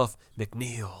whisper to himself,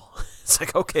 McNeil. It's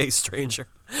like, okay, stranger,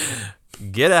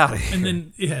 get out of here. And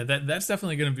then, yeah, that's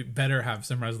definitely going to be better have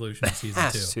some resolution in season 2.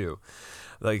 Has to.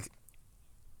 Like,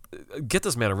 get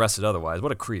this man arrested otherwise.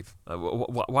 What a creep.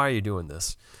 Why are you doing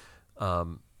this?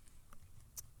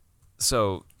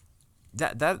 So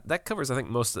that covers, I think,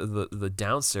 most of the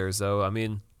downstairs, though. I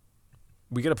mean,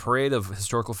 we get a parade of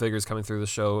historical figures coming through the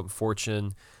show.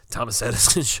 Fortune, Thomas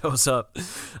Edison shows up.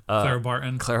 Clara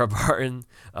Barton.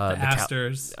 The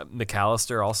Astors.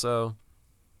 McAllister also.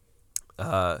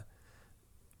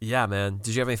 Yeah, man.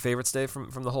 Did you have any favorites, Dave,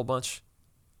 from the whole bunch?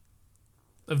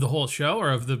 Of the whole show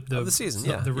or of the season?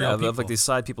 Yeah, the real people? Of like these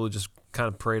side people who just kind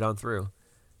of parade on through.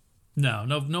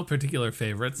 No particular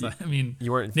favorites. I mean,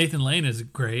 Nathan Lane is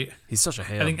great. He's such a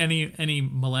ham. I think any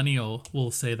millennial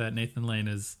will say that Nathan Lane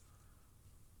is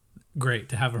great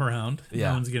to have around. Yeah.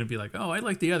 No one's gonna be like, oh, I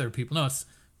like the other people. No, it's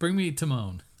bring me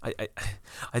Timon.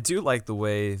 I do like the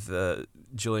way that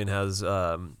Julian has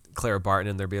Clara Barton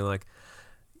in there being like,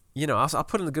 I'll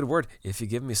put in a good word if you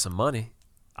give me some money.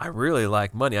 I really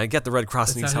like money. I get the Red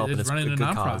Cross needs help, and it's running a a good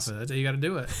nonprofit. cause. That's how you got to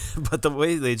do it. But the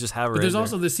way they just have her. But there's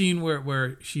also the scene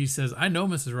where she says, "I know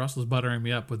Mrs. Russell's buttering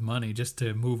me up with money just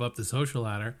to move up the social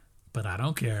ladder, but I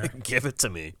don't care. Give it to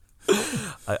me."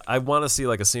 I want to see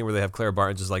like a scene where they have Clara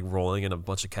Barton just like rolling in a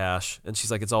bunch of cash, and she's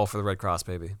like, "It's all for the Red Cross,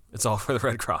 baby. It's all for the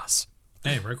Red Cross."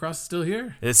 Hey, Red Cross is still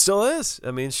here. It still is.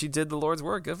 I mean, she did the Lord's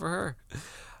work. Good for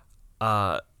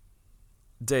her.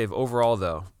 Dave, overall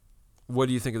though, what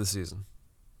do you think of the season?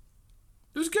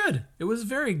 It was good. It was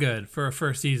very good for a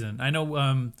first season. I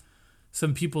know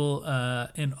some people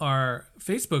in our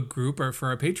Facebook group or for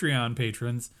our Patreon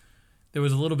patrons, there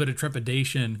was a little bit of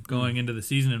trepidation going into the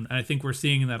season. And I think we're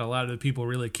seeing that a lot of the people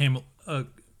really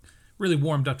really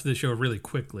warmed up to the show really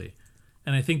quickly.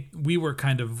 And I think we were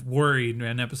kind of worried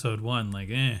in episode 1, like,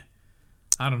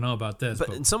 I don't know about this. But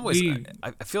in some ways,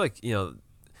 I feel like,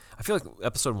 I feel like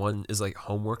episode 1 is like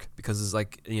homework because it's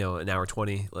like, an hour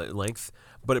 20 length,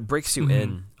 but it breaks you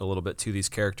in a little bit to these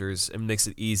characters and makes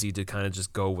it easy to kind of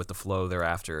just go with the flow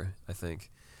thereafter, I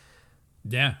think.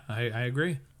 Yeah, I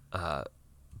agree.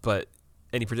 But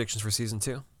any predictions for season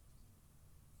 2?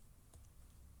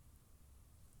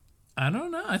 I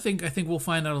don't know. I think we'll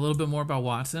find out a little bit more about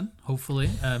Watson, hopefully.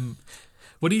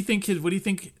 What do you think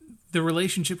the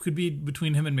relationship could be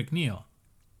between him and McNeil?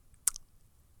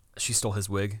 She stole his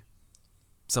wig.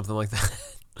 Something like that.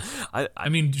 I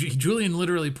mean, Julian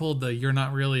literally pulled the "you're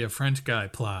not really a French guy"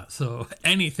 plot, so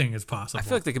anything is possible. I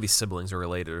feel like they could be siblings or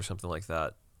related or something like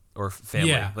that, or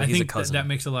family. Yeah, like I he's think a cousin. that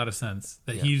makes a lot of sense.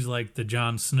 That he's like the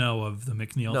Jon Snow of the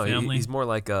McNeil family. He's more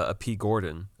like a P.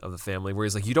 Gordon of the family, where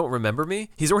he's like, "You don't remember me?"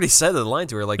 He's already said the line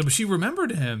to her, like, no, but she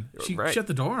remembered him. She shut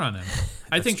the door on him.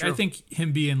 I think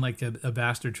him being like a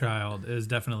bastard child is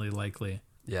definitely likely.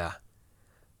 Yeah.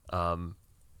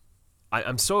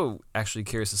 I'm so actually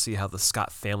curious to see how the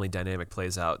Scott family dynamic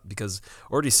plays out because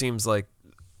it already seems like,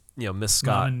 Miss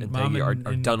Scott and Peggy are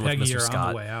done with Mr. Scott.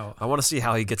 On the way out. I want to see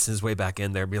how he gets his way back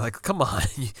in there and be like, come on,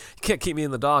 you can't keep me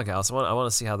in the doghouse. I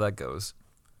want to see how that goes.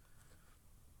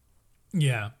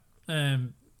 Yeah.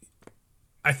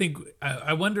 I think,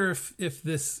 I wonder if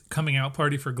this coming out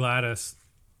party for Gladys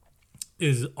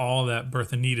is all that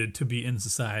Bertha needed to be in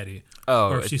society,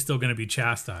 or if she's still going to be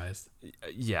chastised.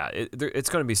 Yeah, it's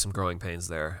going to be some growing pains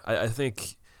there. I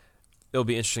think it'll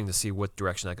be interesting to see what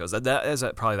direction that goes. That is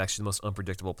probably actually the most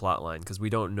unpredictable plot line because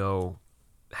we don't know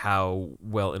how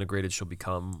well integrated she'll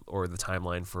become or the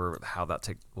timeline for how that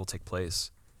will take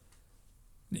place.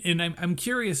 And I'm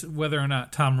curious whether or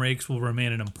not Tom Rakes will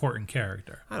remain an important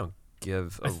character. I don't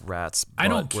give a rat's butt. I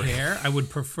don't care. I would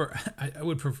prefer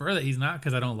that he's not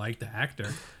because I don't like the actor.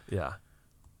 Yeah.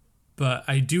 But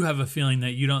I do have a feeling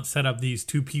that you don't set up these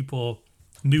two people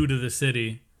new to the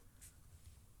city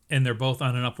and they're both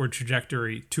on an upward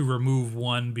trajectory to remove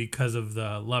one because of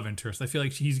the love interest. I feel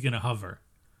like he's going to hover.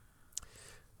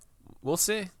 We'll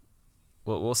see.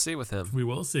 We'll see with him. We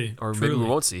will see. Or maybe we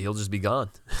won't see. He'll just be gone.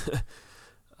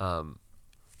 And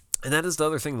that is the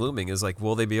other thing looming is like,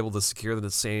 will they be able to secure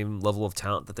the same level of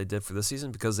talent that they did for this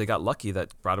season? Because they got lucky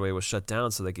that Broadway was shut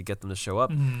down so they could get them to show up.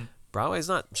 Mm-hmm. Broadway's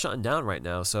not shutting down right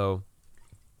now, so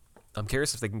I'm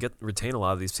curious if they can retain a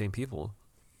lot of these same people.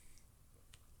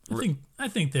 I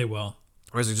think they will.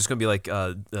 Or is it just going to be like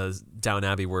Down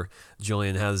Abbey where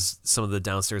Julian has some of the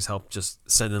downstairs help just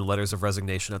send in letters of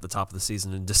resignation at the top of the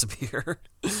season and disappear?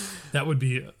 That would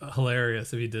be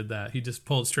hilarious if he did that. He just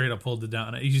pulled it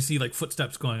down. You see like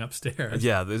footsteps going upstairs.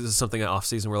 Yeah, this is something off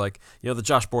season where like, the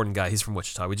Josh Borden guy, he's from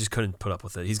Wichita. We just couldn't put up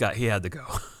with it. He had to go.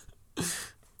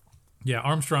 Yeah,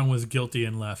 Armstrong was guilty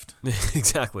and left.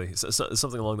 Exactly. So,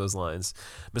 something along those lines.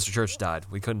 Mr. Church died.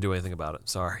 We couldn't do anything about it.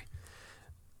 Sorry.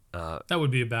 That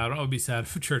would be bad. I would be sad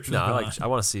if Church was gone. I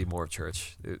want to see more of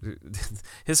Church.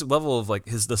 His level of like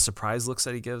the surprise looks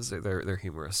that he gives, they're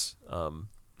humorous.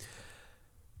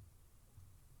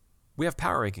 We have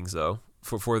power rankings though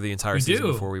for the entire season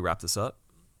before we wrap this up.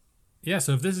 Yeah,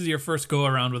 so if this is your first go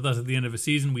around with us at the end of a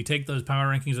season, we take those power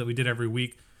rankings that we did every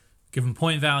week, give them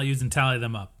point values, and tally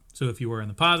them up. So if you were in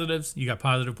the positives, you got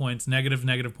positive points, negative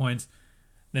points.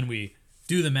 Then we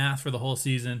do the math for the whole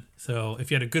season. So if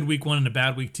you had a good week 1 and a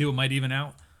bad week 2, it might even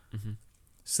out. Mm-hmm.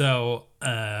 So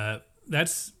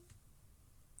that's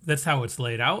how it's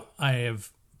laid out. I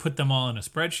have put them all in a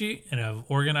spreadsheet and have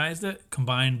organized it,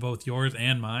 combined both yours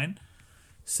and mine.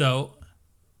 So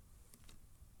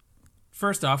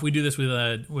first off, we do this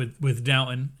with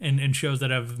Downton and shows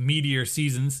that have meatier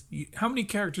seasons. How many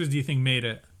characters do you think made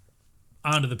it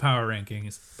onto the power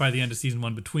rankings by the end of season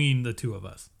 1 between the two of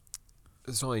us?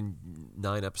 There's only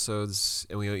 9 episodes,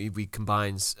 and we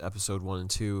combined episode 1 and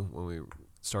 2 when we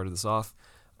started this off.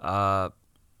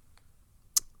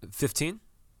 15?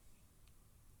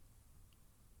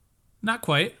 Not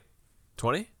quite.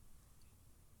 20?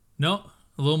 No,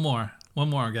 a little more. One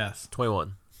more, I guess.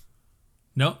 21.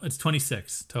 No, it's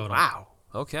 26 total. Wow.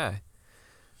 Okay.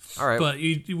 All right. But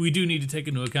we do need to take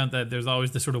into account that there's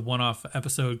always this sort of one-off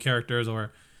episode characters,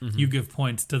 or you give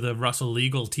points to the Russell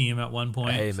Legal team at one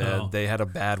point. Hey, man, they had a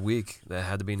bad week. That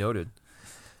had to be noted.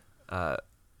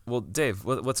 Well, Dave,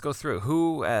 let's go through.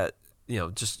 Who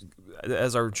just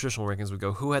as our traditional rankings would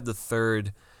go, who had the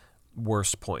third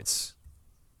worst points?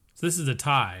 So this is a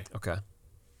tie. Okay.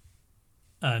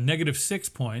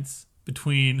 -6 points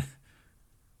between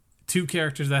two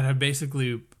characters that had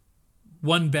basically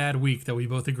one bad week that we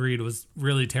both agreed was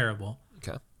really terrible.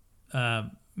 Okay.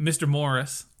 Mr.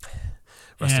 Morris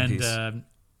and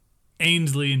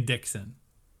Ainsley and Dixon.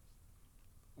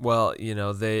 Well,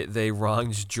 they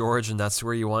wronged George, and that's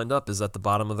where you wind up, is at the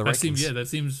bottom of the rankings. That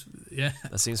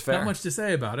seems fair. Not much to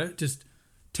say about it. Just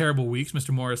terrible weeks.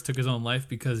 Mr. Morris took his own life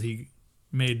because he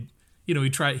made,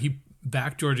 he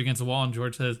backed George against the wall, and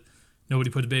George says,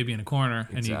 nobody put a baby in a corner.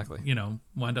 Exactly. And he,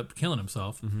 wound up killing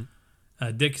himself.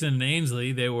 Mm-hmm. Dixon and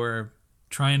Ainsley, they were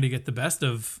trying to get the best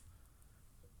of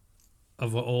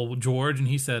old George, and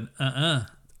he said, I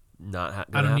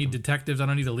don't need detectives. I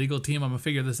don't need a legal team. I'm going to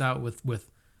figure this out with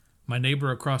my neighbor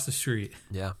across the street.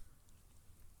 Yeah.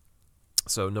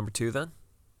 So number 2 then?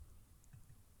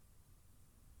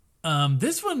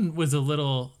 This one was a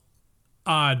little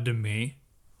odd to me.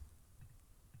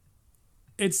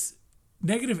 It's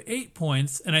 -8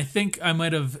 points, and I think I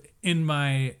might have, in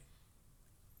my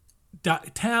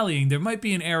tallying, there might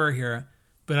be an error here,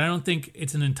 but I don't think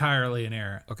it's entirely an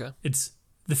error. Okay. It's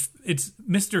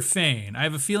Mr. Fane. I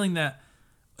have a feeling that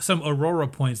some Aurora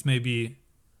points may be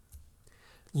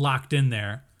locked in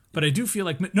there, but I do feel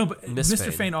like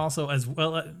Mr. Fane also as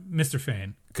well. Mr.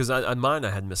 Fane, because on mine I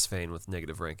had Miss Fane with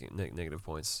negative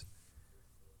points.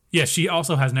 Yeah, she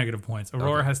also has negative points.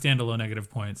 Aurora has standalone negative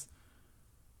points.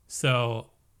 So.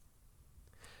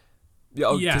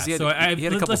 Yeah, he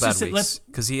had a couple bad weeks.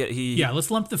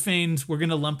 Let's lump the Fanes. We're going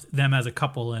to lump them as a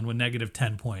couple in with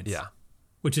 -10 points. Yeah.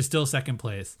 Which is still second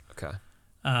place. Okay.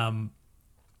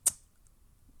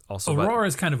 Also, Aurora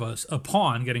is kind of a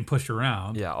pawn getting pushed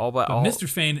around. Yeah, but Mr.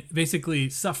 Fane basically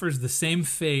suffers the same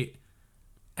fate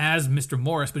as Mr.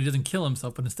 Morris, but he doesn't kill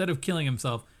himself. But instead of killing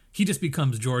himself, he just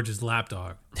becomes George's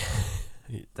lapdog.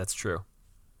 That's true.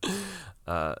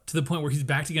 To the point where he's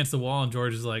backed against the wall, and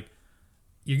George is like,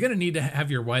 you're going to need to have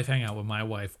your wife hang out with my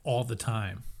wife all the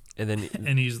time. And then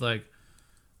and he's like,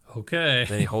 okay.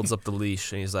 Then he holds up the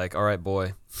leash, and he's like, all right,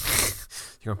 boy,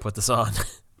 you're going to put this on.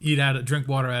 Drink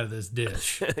water out of this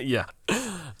dish. Yeah.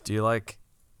 Do you like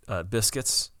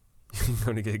biscuits. You're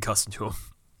going to get accustomed to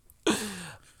them.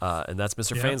 And that's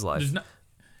Mr. Fane's life.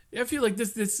 I feel like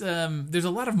this there's a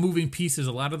lot of moving pieces.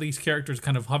 A lot of these characters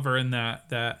kind of hover in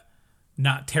that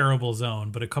not terrible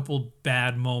zone, but a couple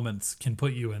bad moments can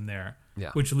put you in there,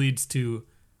 which leads to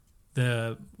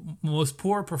the most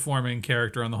poor performing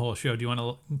character on the whole show. Do you want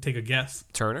to take a guess?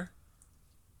 Turner?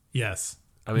 Yes.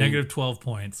 I mean, negative 12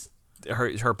 points.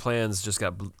 Her plans just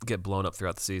get blown up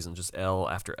throughout the season, just L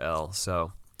after L.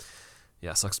 So,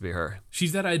 yeah, sucks to be her.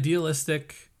 She's that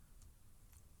idealistic,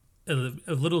 a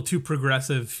little too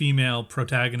progressive female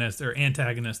protagonist or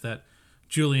antagonist that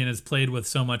Julian has played with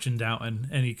so much in Downton,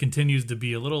 and he continues to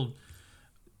be a little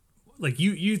like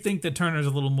you think that Turner's a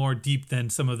little more deep than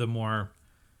some of the more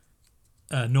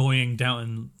annoying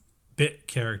Downton bit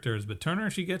characters, but Turner,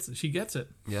 she gets it.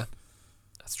 Yeah,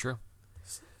 that's true.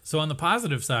 So on the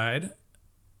positive side,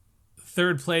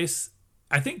 third place,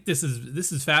 I think this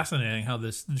is fascinating how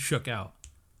this shook out.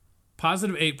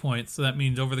 Positive 8 points, so that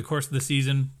means over the course of the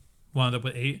season, wound up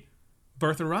with 8.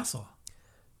 Bertha Russell.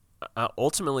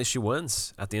 Ultimately, she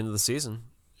wins at the end of the season.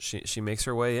 She makes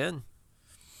her way in.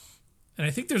 And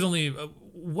I think there's only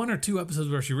one or two episodes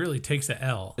where she really takes a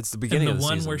L. It's the beginning of the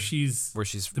season. And the one where she's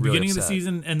the really beginning upset. of the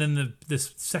season, and then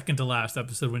this second to last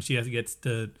episode when she gets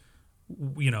to,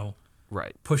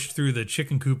 pushed through the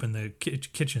chicken coop and the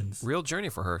kitchens. Real journey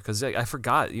for her, because I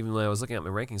forgot, even when I was looking at my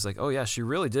rankings, like, oh yeah, she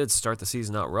really did start the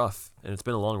season out rough, and it's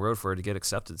been a long road for her to get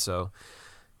accepted, so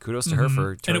kudos to her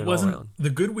for turning it all around. The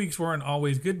good weeks weren't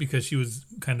always good because she was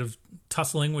kind of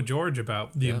tussling with George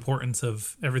about the importance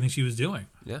of everything she was doing.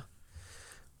 Yeah.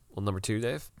 Well, number 2,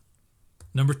 Dave?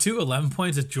 Number 2, 11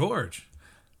 points at George.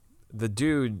 The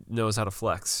dude knows how to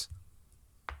flex.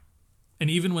 And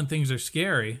even when things are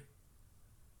scary,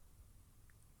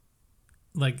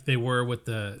 like they were with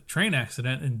the train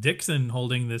accident and Dixon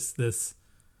holding this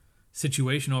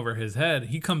situation over his head,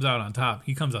 he comes out on top.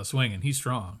 He comes out swinging. He's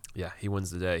strong. Yeah, he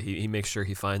wins the day. He makes sure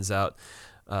he finds out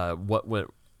what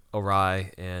went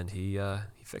awry, and he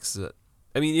fixes it.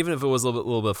 I mean, even if it was a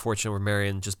little bit fortunate where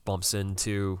Marion just bumps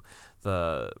into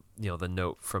the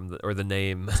note from the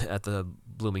name at the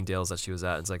Bloomingdale's that she was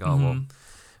at, it's like, oh well.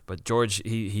 But George,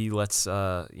 he lets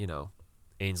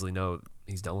Ainsley know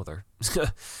he's done with her.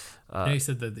 He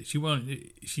said that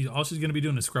all she's going to be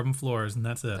doing is scrubbing floors, and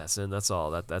that's it. That's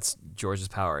all. That's George's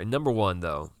power. And number 1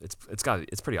 though, it's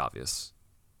pretty obvious.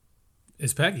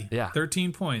 It's Peggy. Yeah,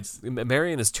 13 points.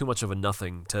 Marion is too much of a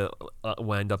nothing to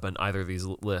wind up on either of these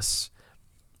lists.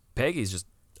 Peggy's just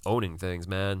owning things,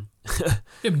 man.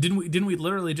 Yeah, but didn't we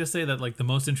literally just say that like the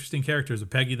most interesting characters are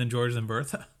Peggy, then George, then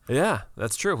Bertha? Yeah,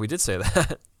 that's true. We did say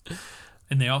that.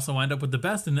 And they also wind up with the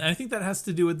best, and I think that has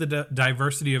to do with the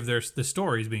diversity of the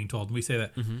stories being told. And we say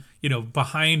that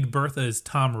behind Bertha is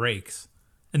Tom Rakes,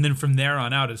 and then from there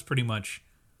on out it's pretty much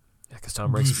because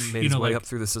Tom Rakes made his way up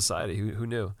through the society. Who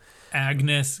knew?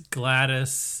 Agnes,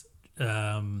 Gladys,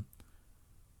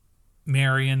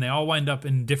 Marion, they all wind up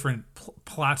in different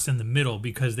plots in the middle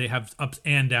because they have ups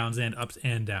and downs and ups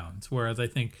and downs. Whereas I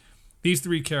think these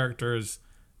 3 characters,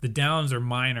 the downs are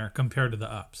minor compared to the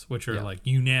ups, which are like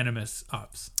unanimous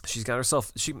ups. She got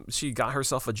herself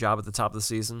a job at the top of the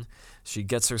season. She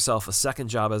gets herself a second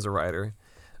job as a writer.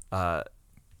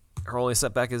 Her only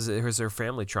setback is her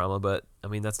family trauma, but I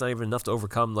mean that's not even enough to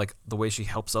overcome like the way she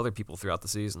helps other people throughout the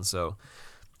season. So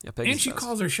yeah, Peggy's and she best.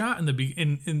 calls her shot in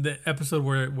the episode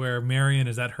where Marion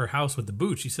is at her house with the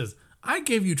boot. She says, "I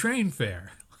gave you train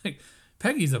fare." Like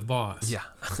Peggy's a boss. Yeah,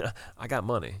 I got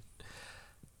money.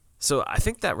 So I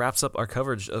think that wraps up our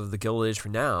coverage of the Gilded Age for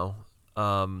now.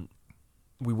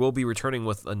 We will be returning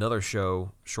with another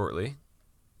show shortly.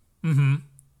 And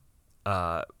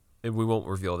we won't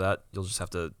reveal that. You'll just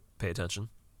have to pay attention.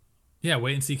 Yeah,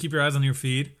 wait and see. Keep your eyes on your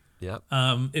feed. Yeah.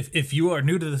 If you are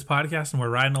new to this podcast and we're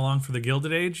riding along for the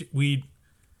Gilded Age, we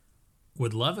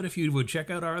would love it if you would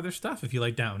check out our other stuff. If you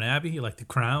like Downton Abbey, you like The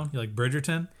Crown, you like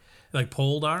Bridgerton, you like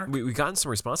Poldark. We gotten some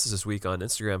responses this week on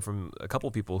Instagram from a couple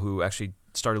people who actually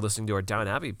started listening to our Downton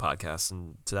Abbey podcast,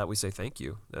 and to that we say thank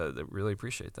you. Really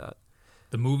appreciate that.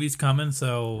 The movie's coming,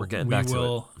 so we're getting back to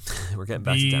it. We're getting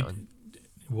back to Downton.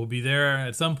 We'll be there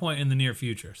at some point in the near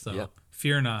future, so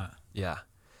fear not. Yeah.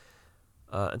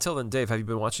 Until then, Dave, have you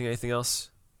been watching anything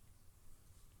else?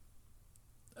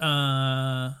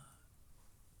 I'm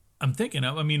thinking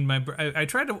of. I mean, I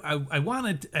tried to.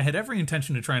 I had every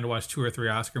intention of trying to watch 2 or 3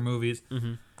 Oscar movies,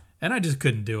 and I just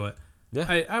couldn't do it.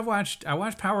 Yeah. I watched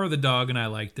Power of the Dog and I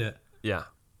liked it. Yeah.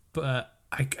 But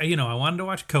I wanted to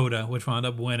watch Coda, which wound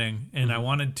up winning, and I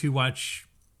wanted to watch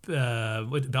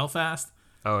Belfast.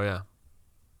 Oh yeah.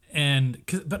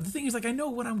 but the thing is, like, I know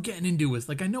what I'm getting into with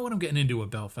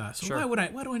Belfast. So Sure.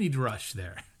 why do I need to rush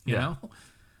there? You know,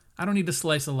 I don't need a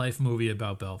slice of life movie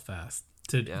about Belfast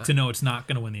to know it's not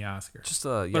going to win the Oscar. Just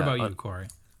what about you, Corey?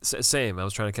 Same. I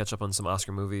was trying to catch up on some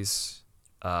Oscar movies.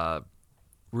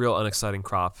 Real unexciting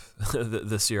crop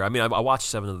this year. I mean, I watched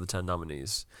 7 of the 10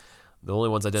 nominees. The only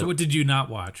ones I didn't. So what did you not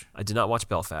watch? I did not watch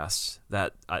Belfast.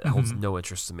 That holds no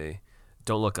interest to me.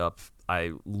 Don't Look Up.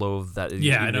 I loathe that it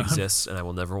even exists, and I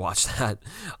will never watch that.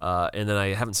 And then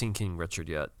I haven't seen King Richard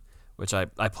yet, which I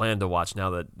plan to watch now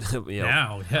that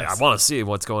I want to see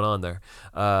what's going on there.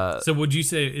 So would you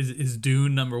say is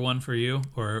Dune number 1 for you,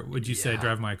 or would you say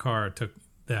Drive My Car took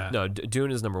that? No,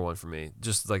 Dune is number 1 for me.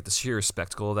 Just like the sheer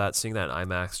spectacle of that, seeing that in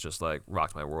IMAX, just like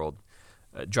rocked my world.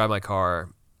 Drive My Car.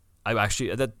 I actually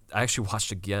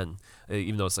watched again,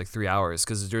 even though it's like 3 hours,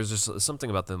 because there's just something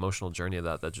about the emotional journey of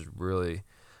that just really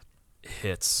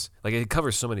hits. Like, it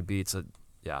covers so many beats that,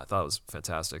 I thought it was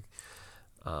fantastic.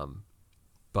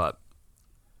 But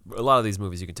a lot of these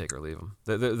movies you can take or leave them.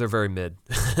 They're very mid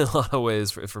in a lot of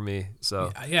ways for me.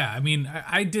 So I mean,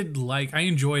 I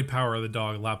enjoyed Power of the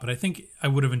Dog a lot, but I think I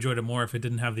would have enjoyed it more if it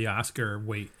didn't have the Oscar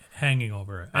weight hanging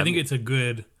over it. I think it's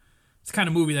the kind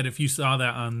of movie that if you saw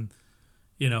that on,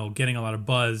 getting a lot of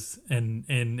buzz and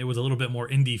it was a little bit more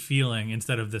indie feeling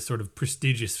instead of this sort of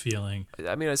prestigious feeling.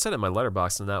 I mean, I said in my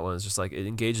letterbox on that one, it's just like it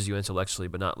engages you intellectually,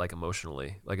 but not like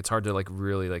emotionally. Like, it's hard to like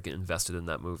really like get invested in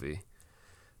that movie.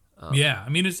 I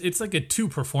mean, it's like a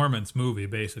 2-performance movie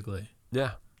basically.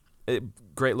 Yeah,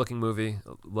 great looking movie.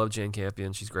 Love Jane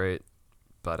Campion, she's great.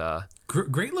 But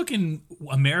great looking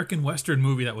American Western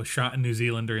movie that was shot in New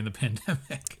Zealand during the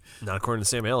pandemic. Not according to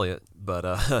Sam Elliott,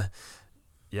 but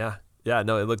yeah. Yeah,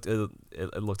 no, it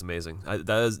looked amazing.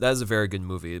 That is a very good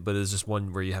movie, but it's just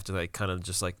one where you have to like kind of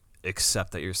just like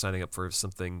accept that you're signing up for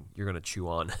something you're going to chew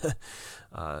on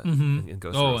and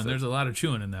go through. And there's a lot of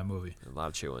chewing in that movie. A lot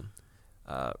of chewing.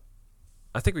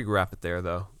 I think we can wrap it there,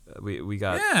 though. We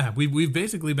got we've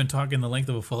basically been talking the length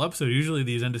of a full episode. Usually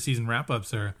these end of season wrap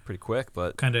ups are pretty quick,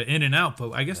 but kind of in and out.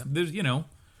 But I guess there's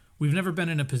we've never been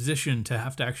in a position to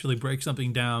have to actually break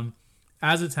something down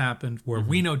as it's happened, where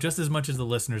we know just as much as the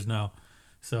listeners know.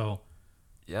 So,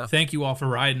 thank you all for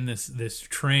riding this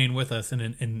train with us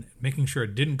and making sure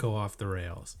it didn't go off the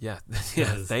rails. Yeah,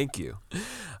 thank you.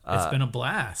 It's been a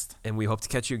blast. And we hope to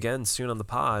catch you again soon on the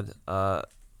pod.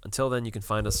 Until then, you can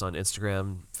find us on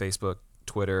Instagram, Facebook,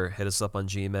 Twitter. Hit us up on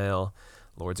Gmail.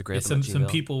 Lords of Grantham. Some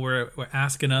people were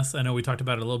asking us. I know we talked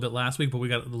about it a little bit last week, but we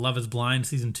got Love Is Blind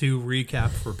season 2 recap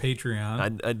for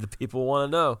Patreon. The people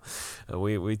want to know.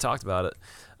 We talked about it.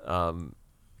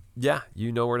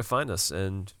 You know where to find us,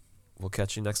 and we'll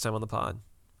catch you next time on the pod.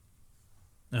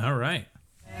 All right.